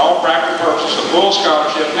 for all practical purposes, a full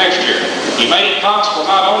scholarship next year. He made it possible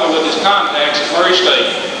not only with his contacts at Murray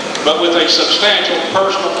State, but with a substantial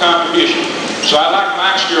personal contribution. So I'd like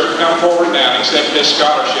Mike Stewart to come forward now and accept this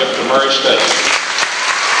scholarship to Murray State.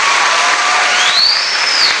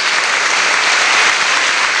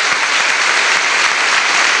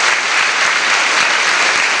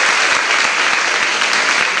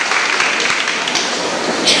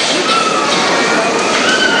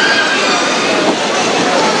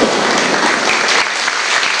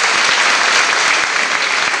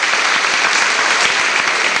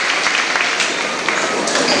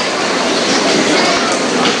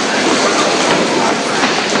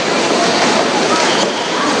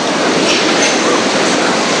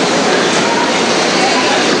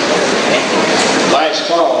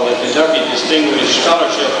 Distinguished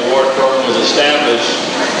Scholarship Award Program was established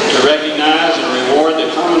to recognize and reward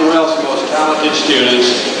the Commonwealth's most talented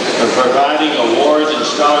students by providing awards and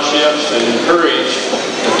scholarships and encourage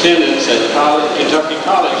attendance at Kentucky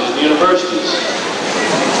colleges and universities.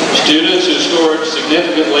 Students who scored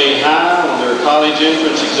significantly high on their college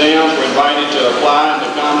entrance exams were invited to apply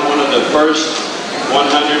and become one of the first 100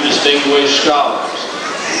 distinguished scholars.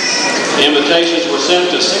 Invitations were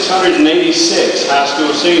sent to 686 high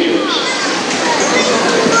school seniors.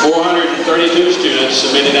 432 students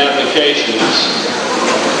submitted applications.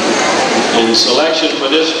 And selection for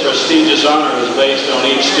this prestigious honor is based on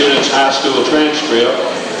each student's high school transcript,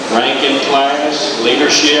 rank in class,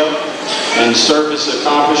 leadership, and service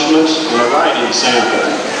accomplishments, and a writing sample.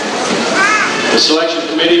 The selection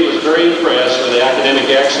committee was very impressed with the academic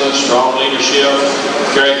excellence, strong leadership,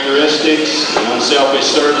 characteristics, and unselfish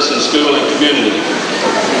service in school and community,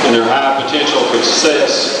 and their high potential for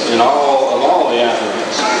success in all the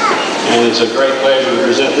athletes. And it's a great pleasure to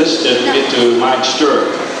present this certificate to Mike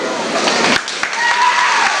Stewart.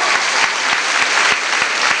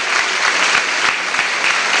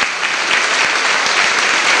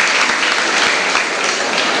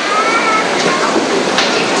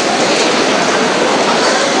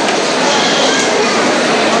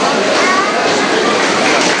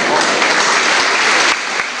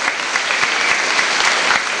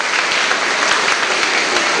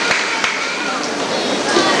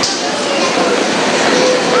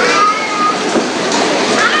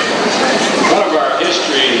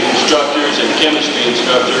 chemistry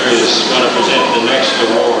instructor, is going to present the next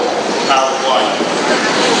award, Howard White.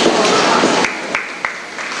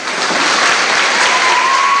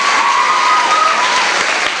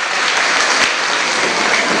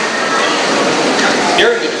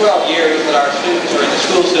 During the 12 years that our students are in the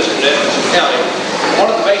school system in Edmonson County,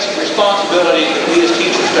 one of the basic responsibilities that we as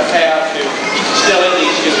teachers have to instill in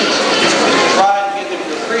these students is to try to get them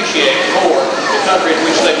to appreciate more the country in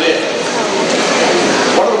which they live.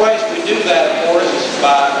 One of the ways we do that, of course, is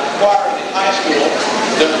by requiring in high school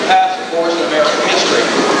them to pass the course in American history.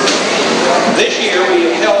 This year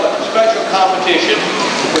we have held a special competition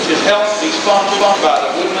which is helped to be sponsored by the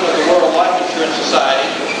Woodmen of the World Life Insurance Society,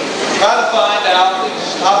 try to find out the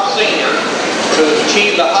top senior who has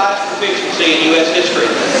achieved the highest proficiency in U.S.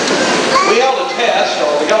 history. We held a test,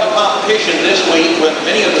 or we held a competition this week when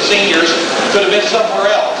many of the seniors could have been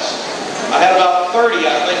somewhere else. I had about 30,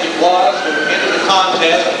 I think it was, who entered the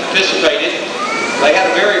contest and participated. They had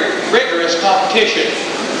a very rigorous competition.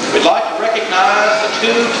 We'd like to recognize the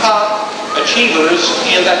two top achievers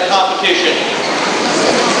in that competition.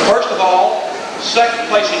 First of all,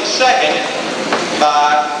 placing second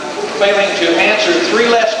by failing to answer 3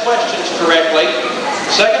 less questions correctly.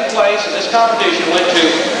 Second place in this competition went to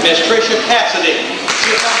Miss Tricia Cassidy.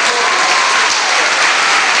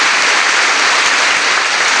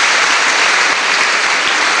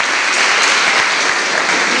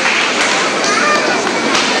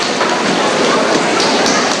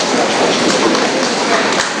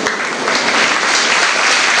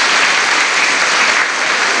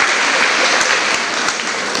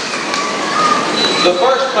 The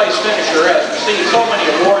first place finisher has received so many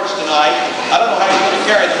awards tonight, I don't know how you're going to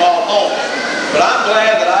carry them all home. But I'm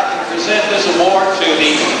glad that I can present this award to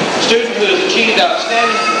the student who has achieved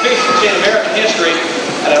outstanding proficiency in American history,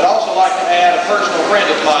 and I'd also like to add a personal friend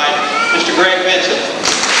of mine, Mr. Greg Benson.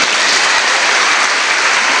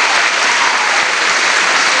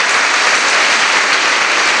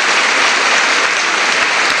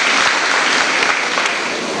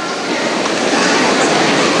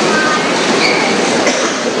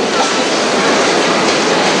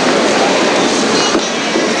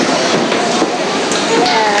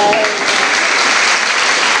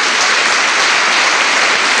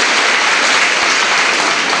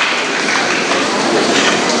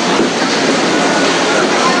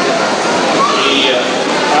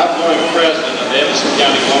 Edmonson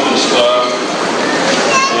County Women's Club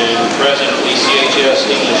and President of ECHS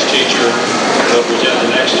English teacher will present the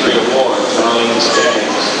next 3 awards, Arlene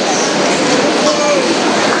Skaggs.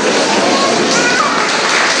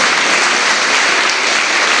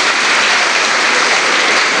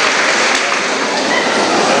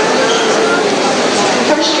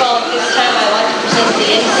 First of all, at this time I'd like to present the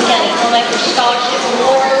Edmonson County Homemaker Scholarship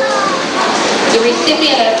Award. The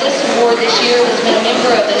recipient of this award this year has been a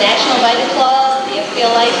member of the National Beta Club, the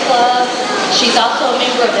FBLA Club. She's also a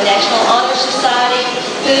member of the National Honor Society,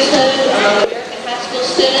 Who's Who among American high school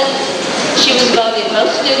students. She was voted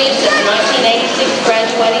most studious at the 1986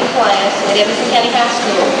 graduating class at Edmonson County High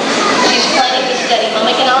School. She's planning to study home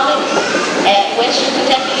economics at Western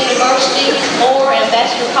Kentucky University or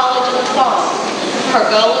Ambassador College in the fall. Her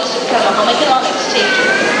goal is to become a home economics teacher.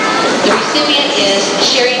 The recipient is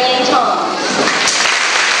Sherry Lynn Thomas.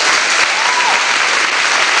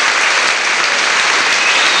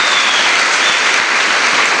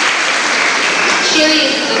 Sherry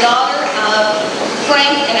is the daughter of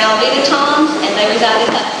Frank and Alveda Thoms, and they reside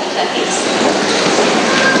in Hutton, Kentucky.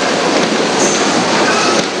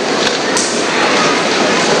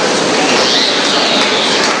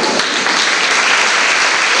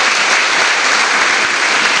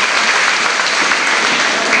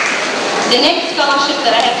 The next scholarship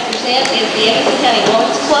that I have to present is the Edmonson County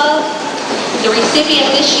Women's Club. The recipient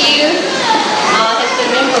this year has been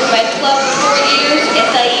a member of the Beta Club for 4 years,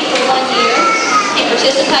 SAE for 1 year. He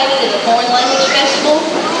participated in the Foreign Language Festival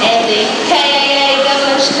and the KAA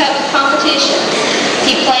Governor's Cup competition.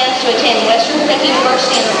 He plans to attend Western Kentucky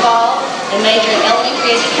University in the fall and major in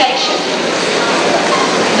elementary education.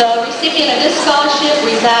 The recipient of this scholarship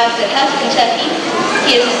resides in Hutton, Kentucky.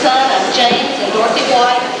 He is the son of James and Dorothy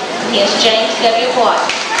White. He is James W. White.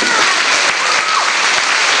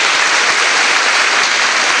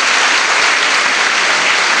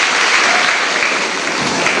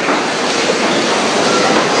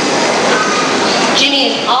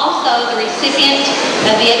 Jimmy is also the recipient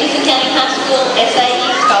of the Edmonson County High School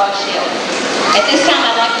SAE Scholarship. At this time,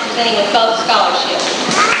 I'd like to present him with both scholarships.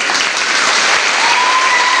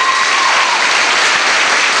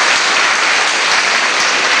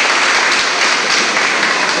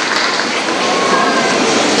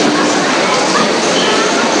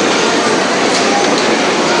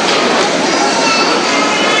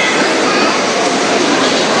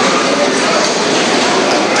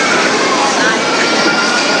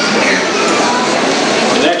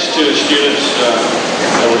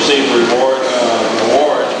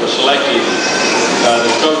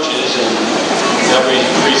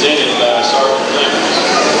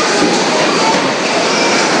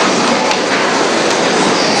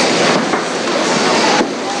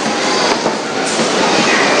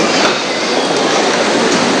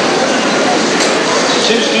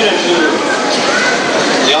 presented to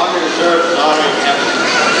The honor reserved is honoring them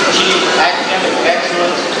to achieve academic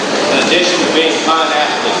excellence in addition to being fine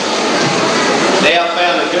athletes. They have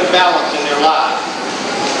found a good balance in their lives.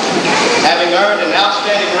 Having earned an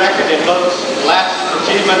outstanding record in both scholastic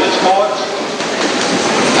achievement and sports,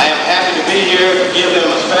 I am happy to be here to give them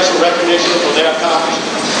a special recognition for their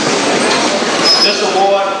accomplishments. This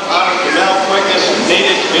award honors the mental quickness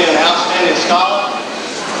needed to be an outstanding scholar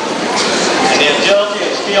and the agility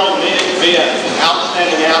and skill needed to be an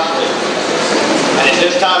outstanding athlete. And at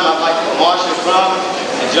this time, I'd like for Marshall Crum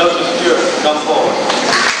and Joseph Stewart to come forward.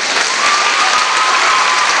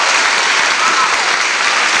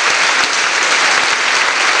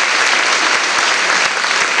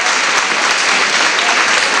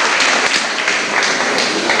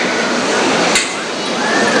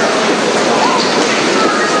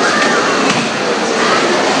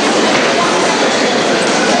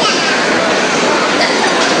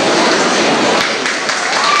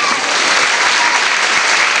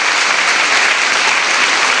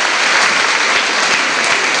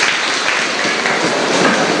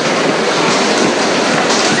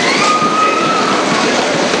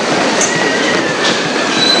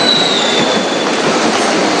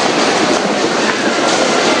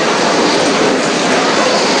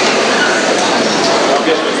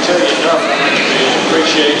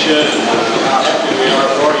 Appreciate you and how happy we are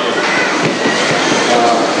for you.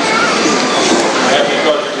 Happy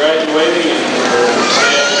because you're graduating and we're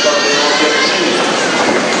sad because we won't get to see you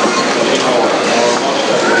anymore. Most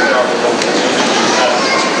of you probably won't get to see you.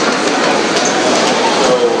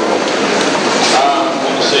 So I'm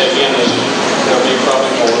going to say again, there'll be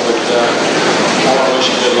probably more, but I want to wish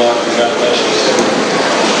you good luck and God bless you.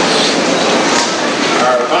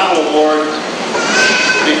 Our final award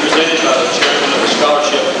will be presented by the chairman of the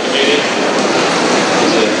scholarship committee.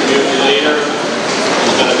 He's a community leader.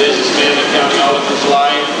 He's been a businessman in county all of his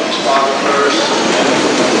life. His father first.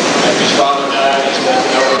 After his father died, he's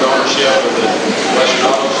taken over the ownership of the Western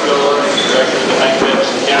Auto Store. He's director of the Bank of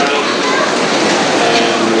Edmonson County. And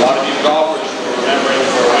a lot of you golfers will remember him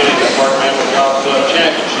for winning the Park Mammoth Golf Club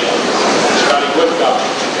Championship. Scotty Woodcock.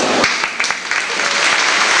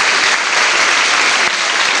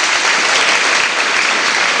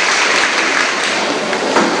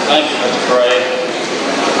 Thank you, Mr. Gray.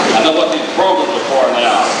 I know what these programs are for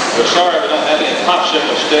now. We're sorry we don't have any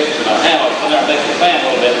popsicle sticks and a hammer to come there and make the fan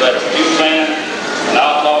a little bit better. You fan, and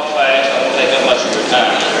I'll talk fast. I won't take up much of your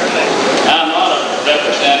time. I'm honored to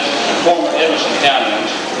represent former Edmonson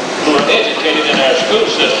Countyans who were educated in our school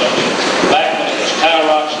system back when it was Cow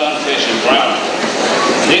Rock, Sunfish, and Browning.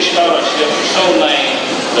 These scholarships are so named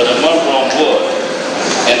that a Munro would,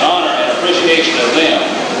 in honor and appreciation of them,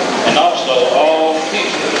 and also all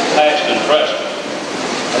teachers, past and present.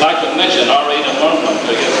 I'd like to mention R.E. Munro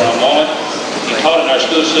to you for a moment. He taught in our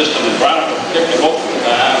school system in Browning for particularly most of the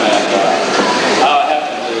time, and I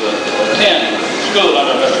happened to attend school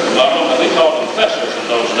under Mr. Munro, and we called them professors in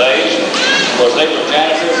those days. Of course, they were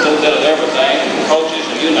janitors, a little bit of everything, coaches,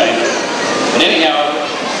 and you name it. And anyhow,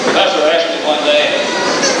 the professor asked me one day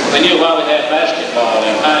if we knew why we had basketball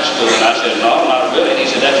in high school, and I said, no, not really. And he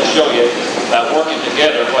said, that will show you by working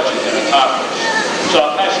together what you can accomplish. So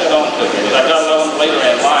I passed that on to him. As I got on later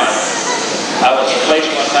in life, I was at a place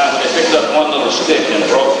one time where they picked up one little stick and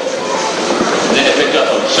broke it. And then they picked up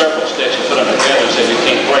several sticks and put them together and said, you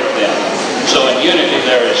can't break them. So in unity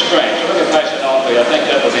there is strength. So let me pass it on to you. I think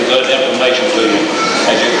that would be good information to you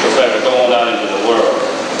as you prepare to go on out into the world.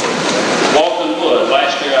 Walton Wood.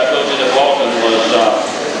 Last year I told you that Walton was a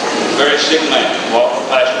very sick man. Walton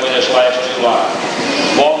passed away this last July.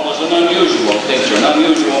 Walton was an unusual teacher, an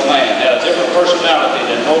unusual man. Had a different personality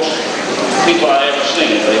than most people I'd ever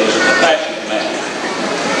seen, but he was a compassionate man.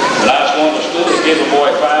 When I was going to school, he gave a boy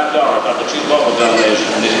 $5 not to chew bubble gum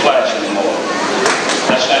in his class anymore.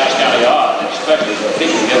 That sounds kind of odd, especially for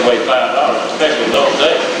people who give away $5, especially in those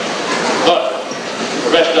days. But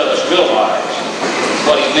the rest of us realized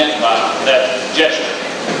what he meant by that gesture.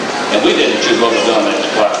 And we didn't chew bubble gum in his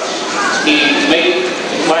class. He made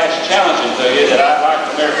the class challenging to you that I liked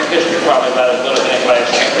American history probably about as good as any class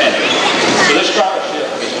in the country. So this scholarship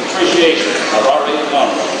is an appreciation of R.E.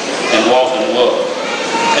 Munro and Walton Wood.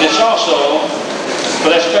 And it's also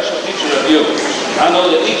for that special teacher of yours. I know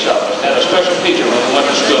that each of us had a special teacher when we went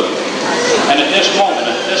to school. And at this moment,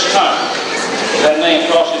 at this time, if that name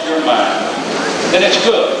crosses your mind, then it's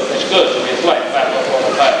good. It's good to reflect back upon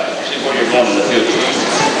the past and see where you're going in the future.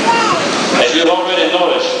 As you've already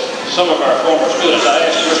noticed, some of our former students, I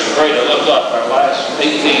asked Mr. Gray to look up our last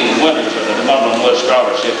 18 winners of the Munro Wood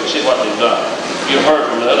Scholarship and see what they've done. You've heard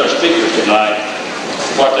from the other speakers tonight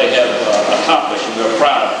what they have accomplished, and we're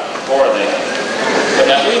proud for them. But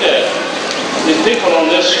now these people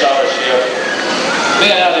on this scholarship,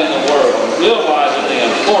 being out in the world, realizing the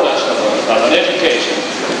importance of an education,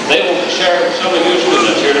 they will share with some of you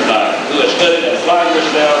students here tonight who have studied and applied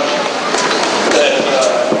yourselves that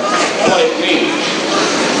what it means.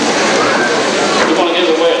 We're going to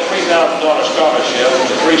give away a $3,000 scholarship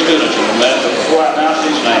to 3 students in a minute, but before I announce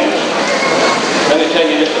these names, let me tell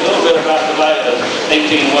you just a little bit about the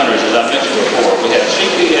 18 winners, as I mentioned before. We have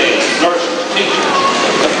CPAs, nurses, teachers,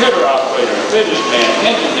 computer operators, businessmen,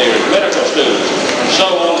 engineers, medical students, and so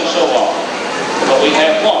on and so on. But we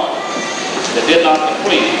have one that did not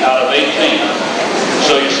complete out of 18.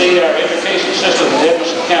 So you see, our education system in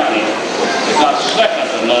Edmonson County is not second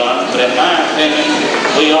to none, but in my opinion,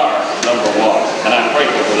 we are number 1, and I'm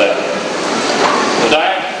grateful for that.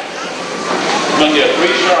 Tonight, I'm going to give 3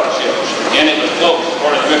 scholarships. Again, it was close.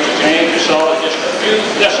 According to Mr. James, you saw that just a few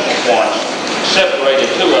decimal points separated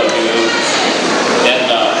 2 of you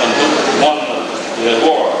and who won the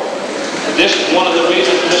award. This is one of the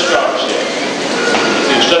reasons for this scholarship.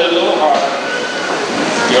 If you study a little harder,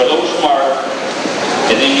 you're a little smarter,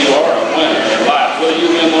 and then you are a winner in life. Whether you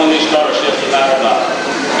win one of these scholarships tonight or not,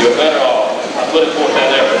 you're better off by putting forth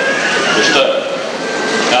that effort to study.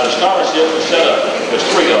 Now the scholarship was set up. There's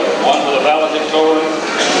 3 of them. One for the valedictorian,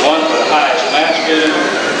 one for the highest math student,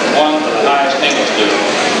 and one for the highest English student.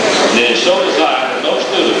 And it is so designed that no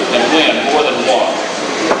student can win more than one.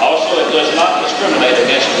 Also, it does not discriminate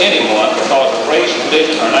against anyone because of race,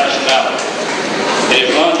 religion, or nationality. It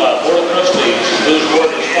is run by a board of trustees whose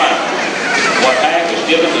word is final. One half is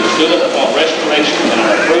given to the student upon restoration in an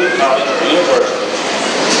approved college or university,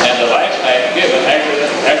 and the last half given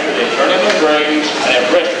after they turn in their grades and have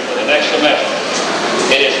rested for the next semester.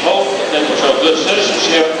 It is hoped that they will show good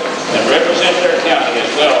citizenship and represent their county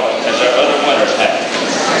as well as their other winners have.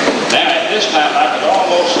 Now at this time I could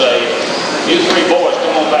almost say, you 3 boys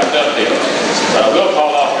come on back up here, but I will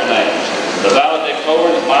call off your names. The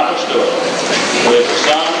valedictorian is Michael Stewart, who is the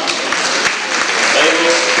son of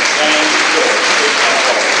David James Stewart.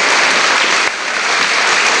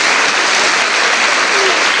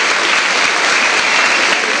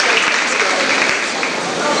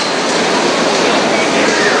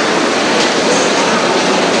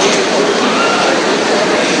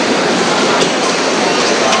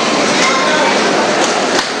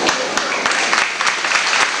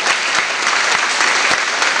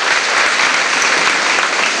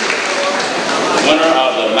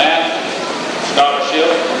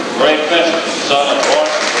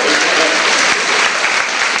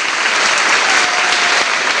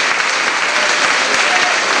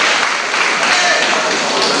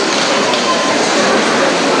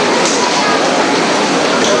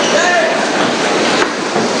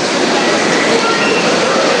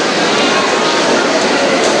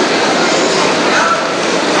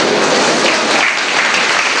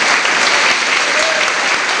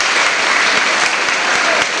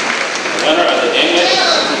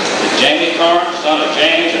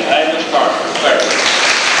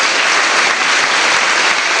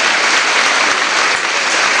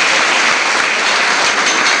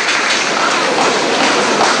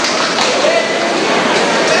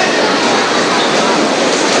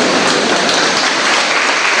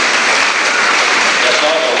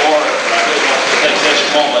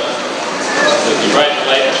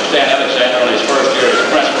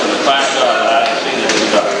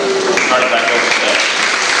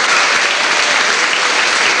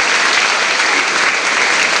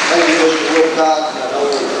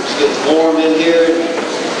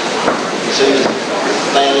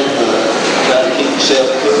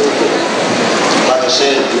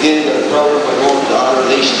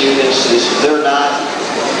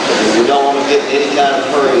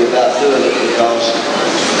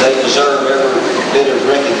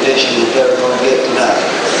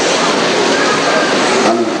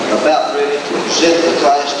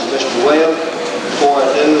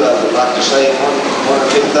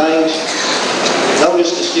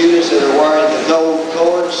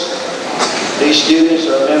 These students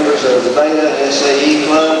are members of the Beta and SAE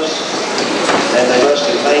clubs, and they must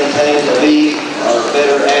have maintained a B or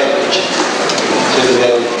better average to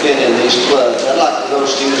have been in these clubs. I'd like for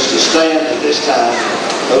those students to stand at this time,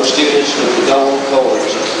 those students with the gold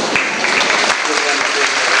cords.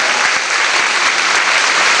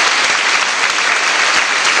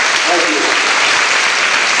 Thank you.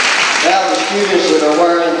 Now the students that are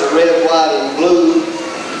wearing the red, white, and blue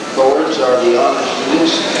cords are the honor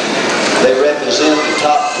students. They represent the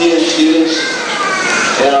top 10 students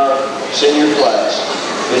in our senior class.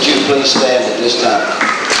 Would you please stand at this time?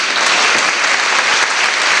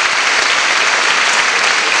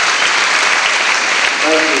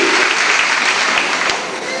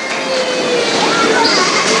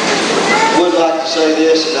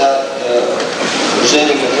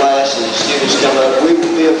 we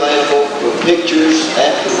will be available for pictures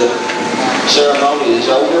after the ceremony is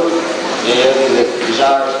over. And if you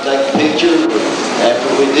desire to take a picture after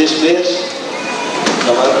we dismiss,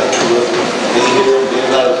 come up and we'll be here and be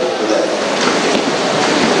available for that.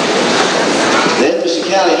 The Edmonson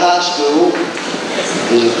County High School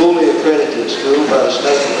is a fully accredited school by the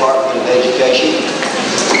State Department of Education,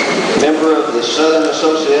 member of the Southern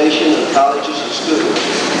Association of Colleges and Schools.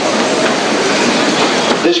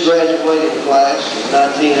 This graduating class of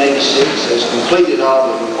 1986 has completed all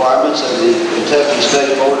the requirements of the Kentucky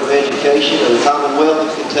State Board of Education and the Commonwealth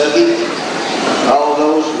of Kentucky, all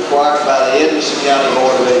those required by the Edmonson County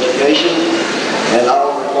Board of Education, and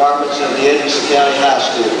all requirements of the Edmonson County High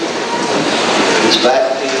School, its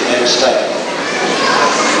faculty and staff.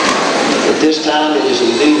 At this time, it is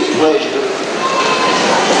indeed a pleasure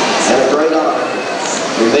and a great honor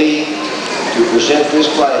for me to present this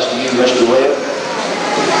class to you, Mr. Webb,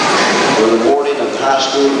 for the awarding of high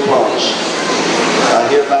school diplomas. I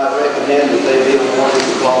hereby recommend that they be awarded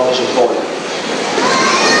diplomas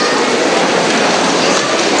accordingly.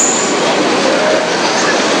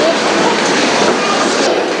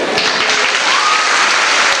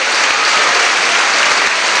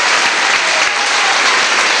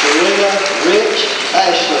 Serena Rich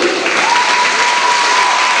Ashley.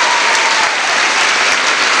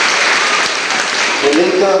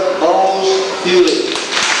 Tanika Bowles Hewlett.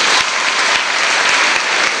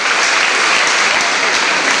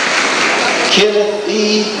 Kenneth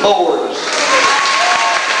E. Boards.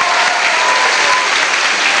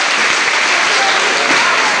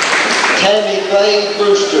 Tammy Faye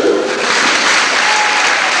Brewster.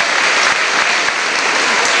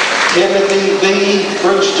 Timothy B.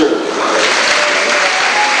 Brewster.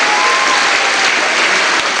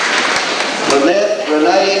 Lynette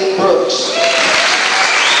Renee Brooks.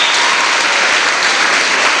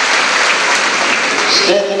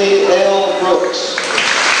 Stephanie L. Brooks.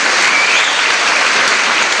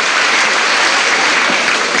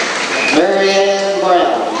 Mary Ann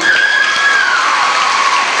Brown.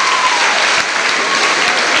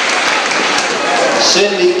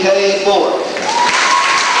 Cindy K. Bullock.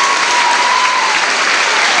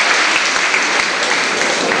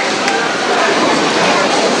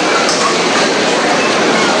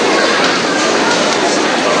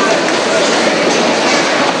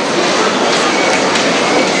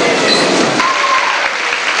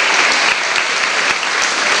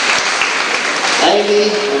 Amy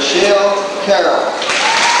Michelle Carroll.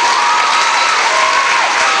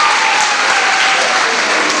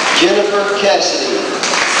 Jennifer Cassidy.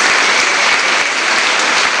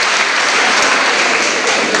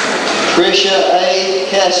 Tricia A.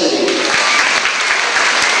 Cassidy.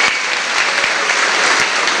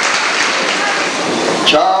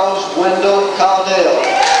 Charles Wendell Caldell.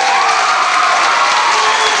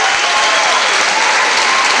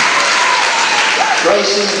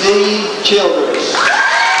 Tracy D. Childers.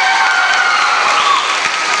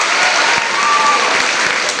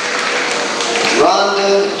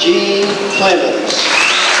 Rhonda G. Clemens.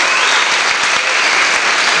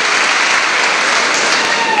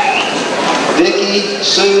 Vicki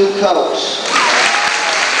Sue Coates.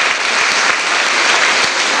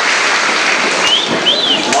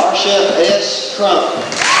 Marcia S. Crump.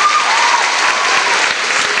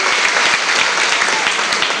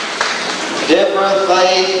 Deborah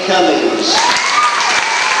Faye Cummings.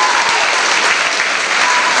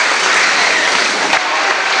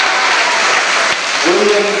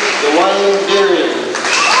 William Dwayne Deering.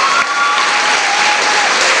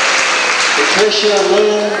 Patricia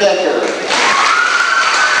Lynn Decker.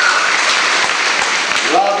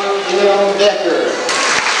 Robert M. Decker.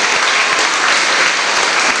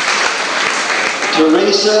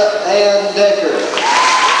 Teresa Ann Decker.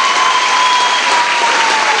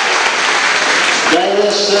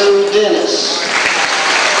 Dana Sue Dennis.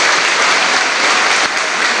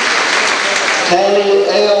 Tammy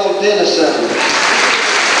L. Dennison.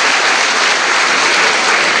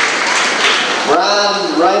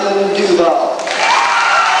 Brian Raymond Duval.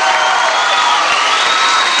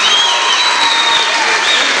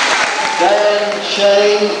 Dan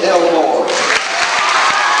Shane Elmore.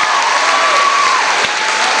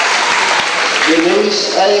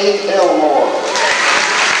 Denise A. Elmore.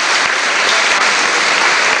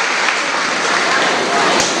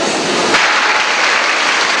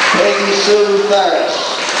 Peggy Sue Farris.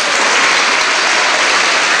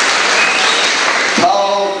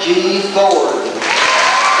 Paul G. Ford.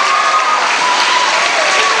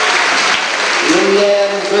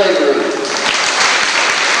 Leanne Gregory.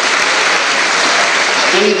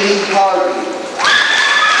 Stevie Harvey.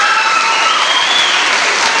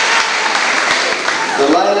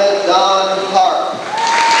 Delana Dawn Hart.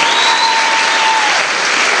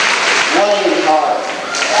 Wayne Hart.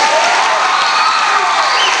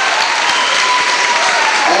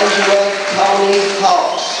 Angela Tony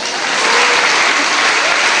Hawks.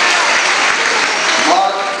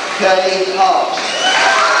 Mark K. Hawks.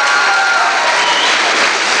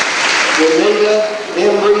 Renita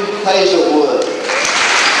Embry Hazelwood.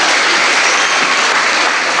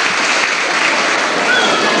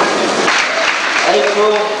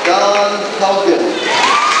 April Dawn Hogan.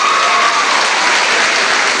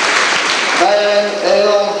 Van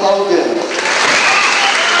L. Hogan.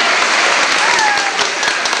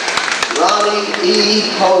 Ronnie E.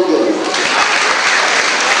 Hogan.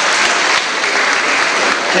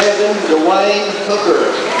 Kevin Dwayne Hooker.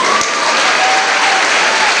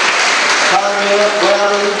 Tanya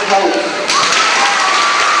Brown Hope.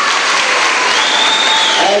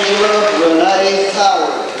 Angela Renee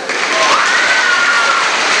Howard.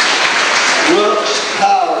 Brooks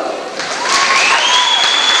Howard.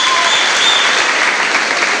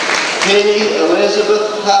 Penny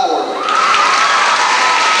Elizabeth Howard.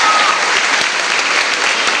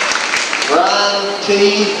 Brian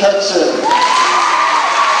T. Hudson.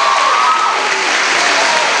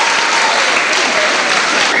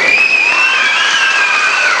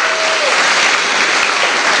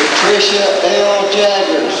 Patricia L.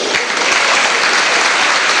 Jaggers.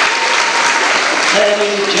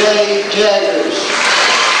 Tammy J. Jaggers.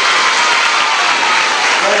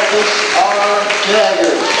 Francis R.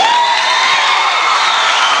 Jaggers.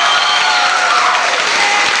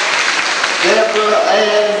 Deborah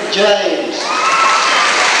Ann James.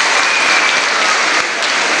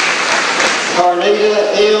 Carnita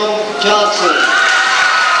M. Johnson.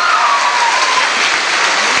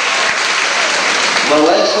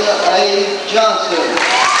 Melissa A. Johnson.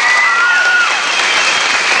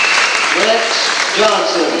 Rex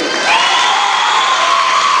Johnson.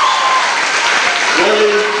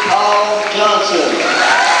 Willie Paul Johnson.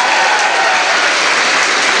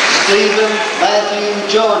 Stephen Matthew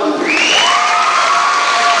Jordan.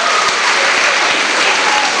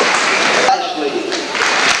 Ashley.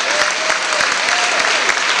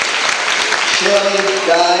 Shelley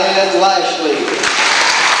Diane Lashley.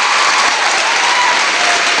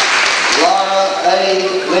 Laura A.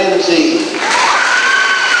 Lindsay.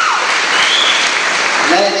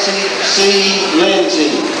 Nancy C.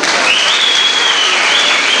 Lindsay.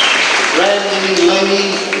 Randy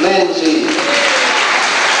Lee Lindsay.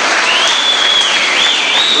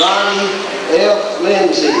 Ronnie F.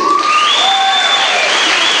 Lindsay.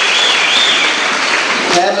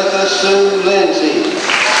 Tabitha Sue Lindsay.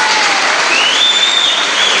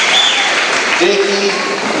 Vicki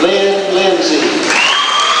Lynn Lindsay.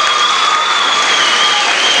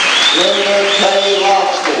 Linda K.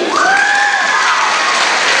 Loxton.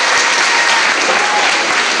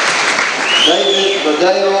 David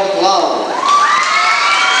Bedale Long.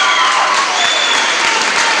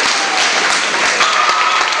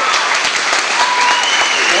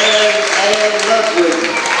 Ann Ludwig.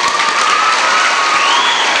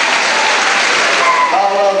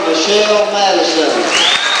 Paula Michelle Madison.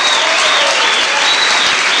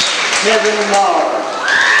 Kevin Marr.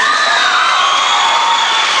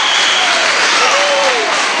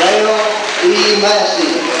 Dale E.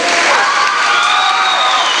 Massey.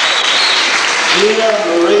 Gina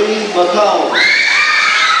Marie McComb.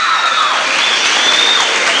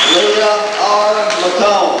 Leah R.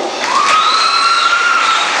 McComb.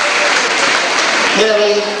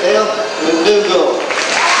 Kelly F. McDougall.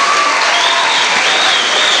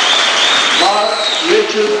 Mark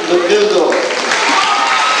Richard McDougall.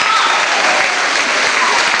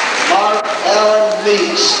 Mark Allen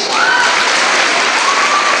Meeks.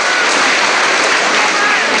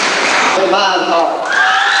 Meinhardt.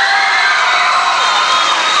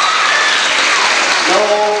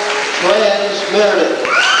 Noel Trans Meredith.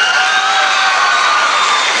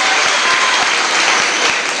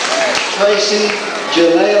 Tracy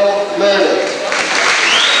Janelle Meredith.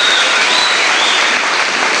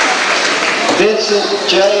 Vincent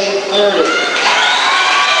J. Meredith.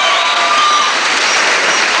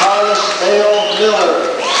 Carlos L. Miller.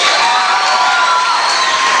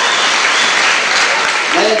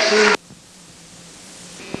 Nancy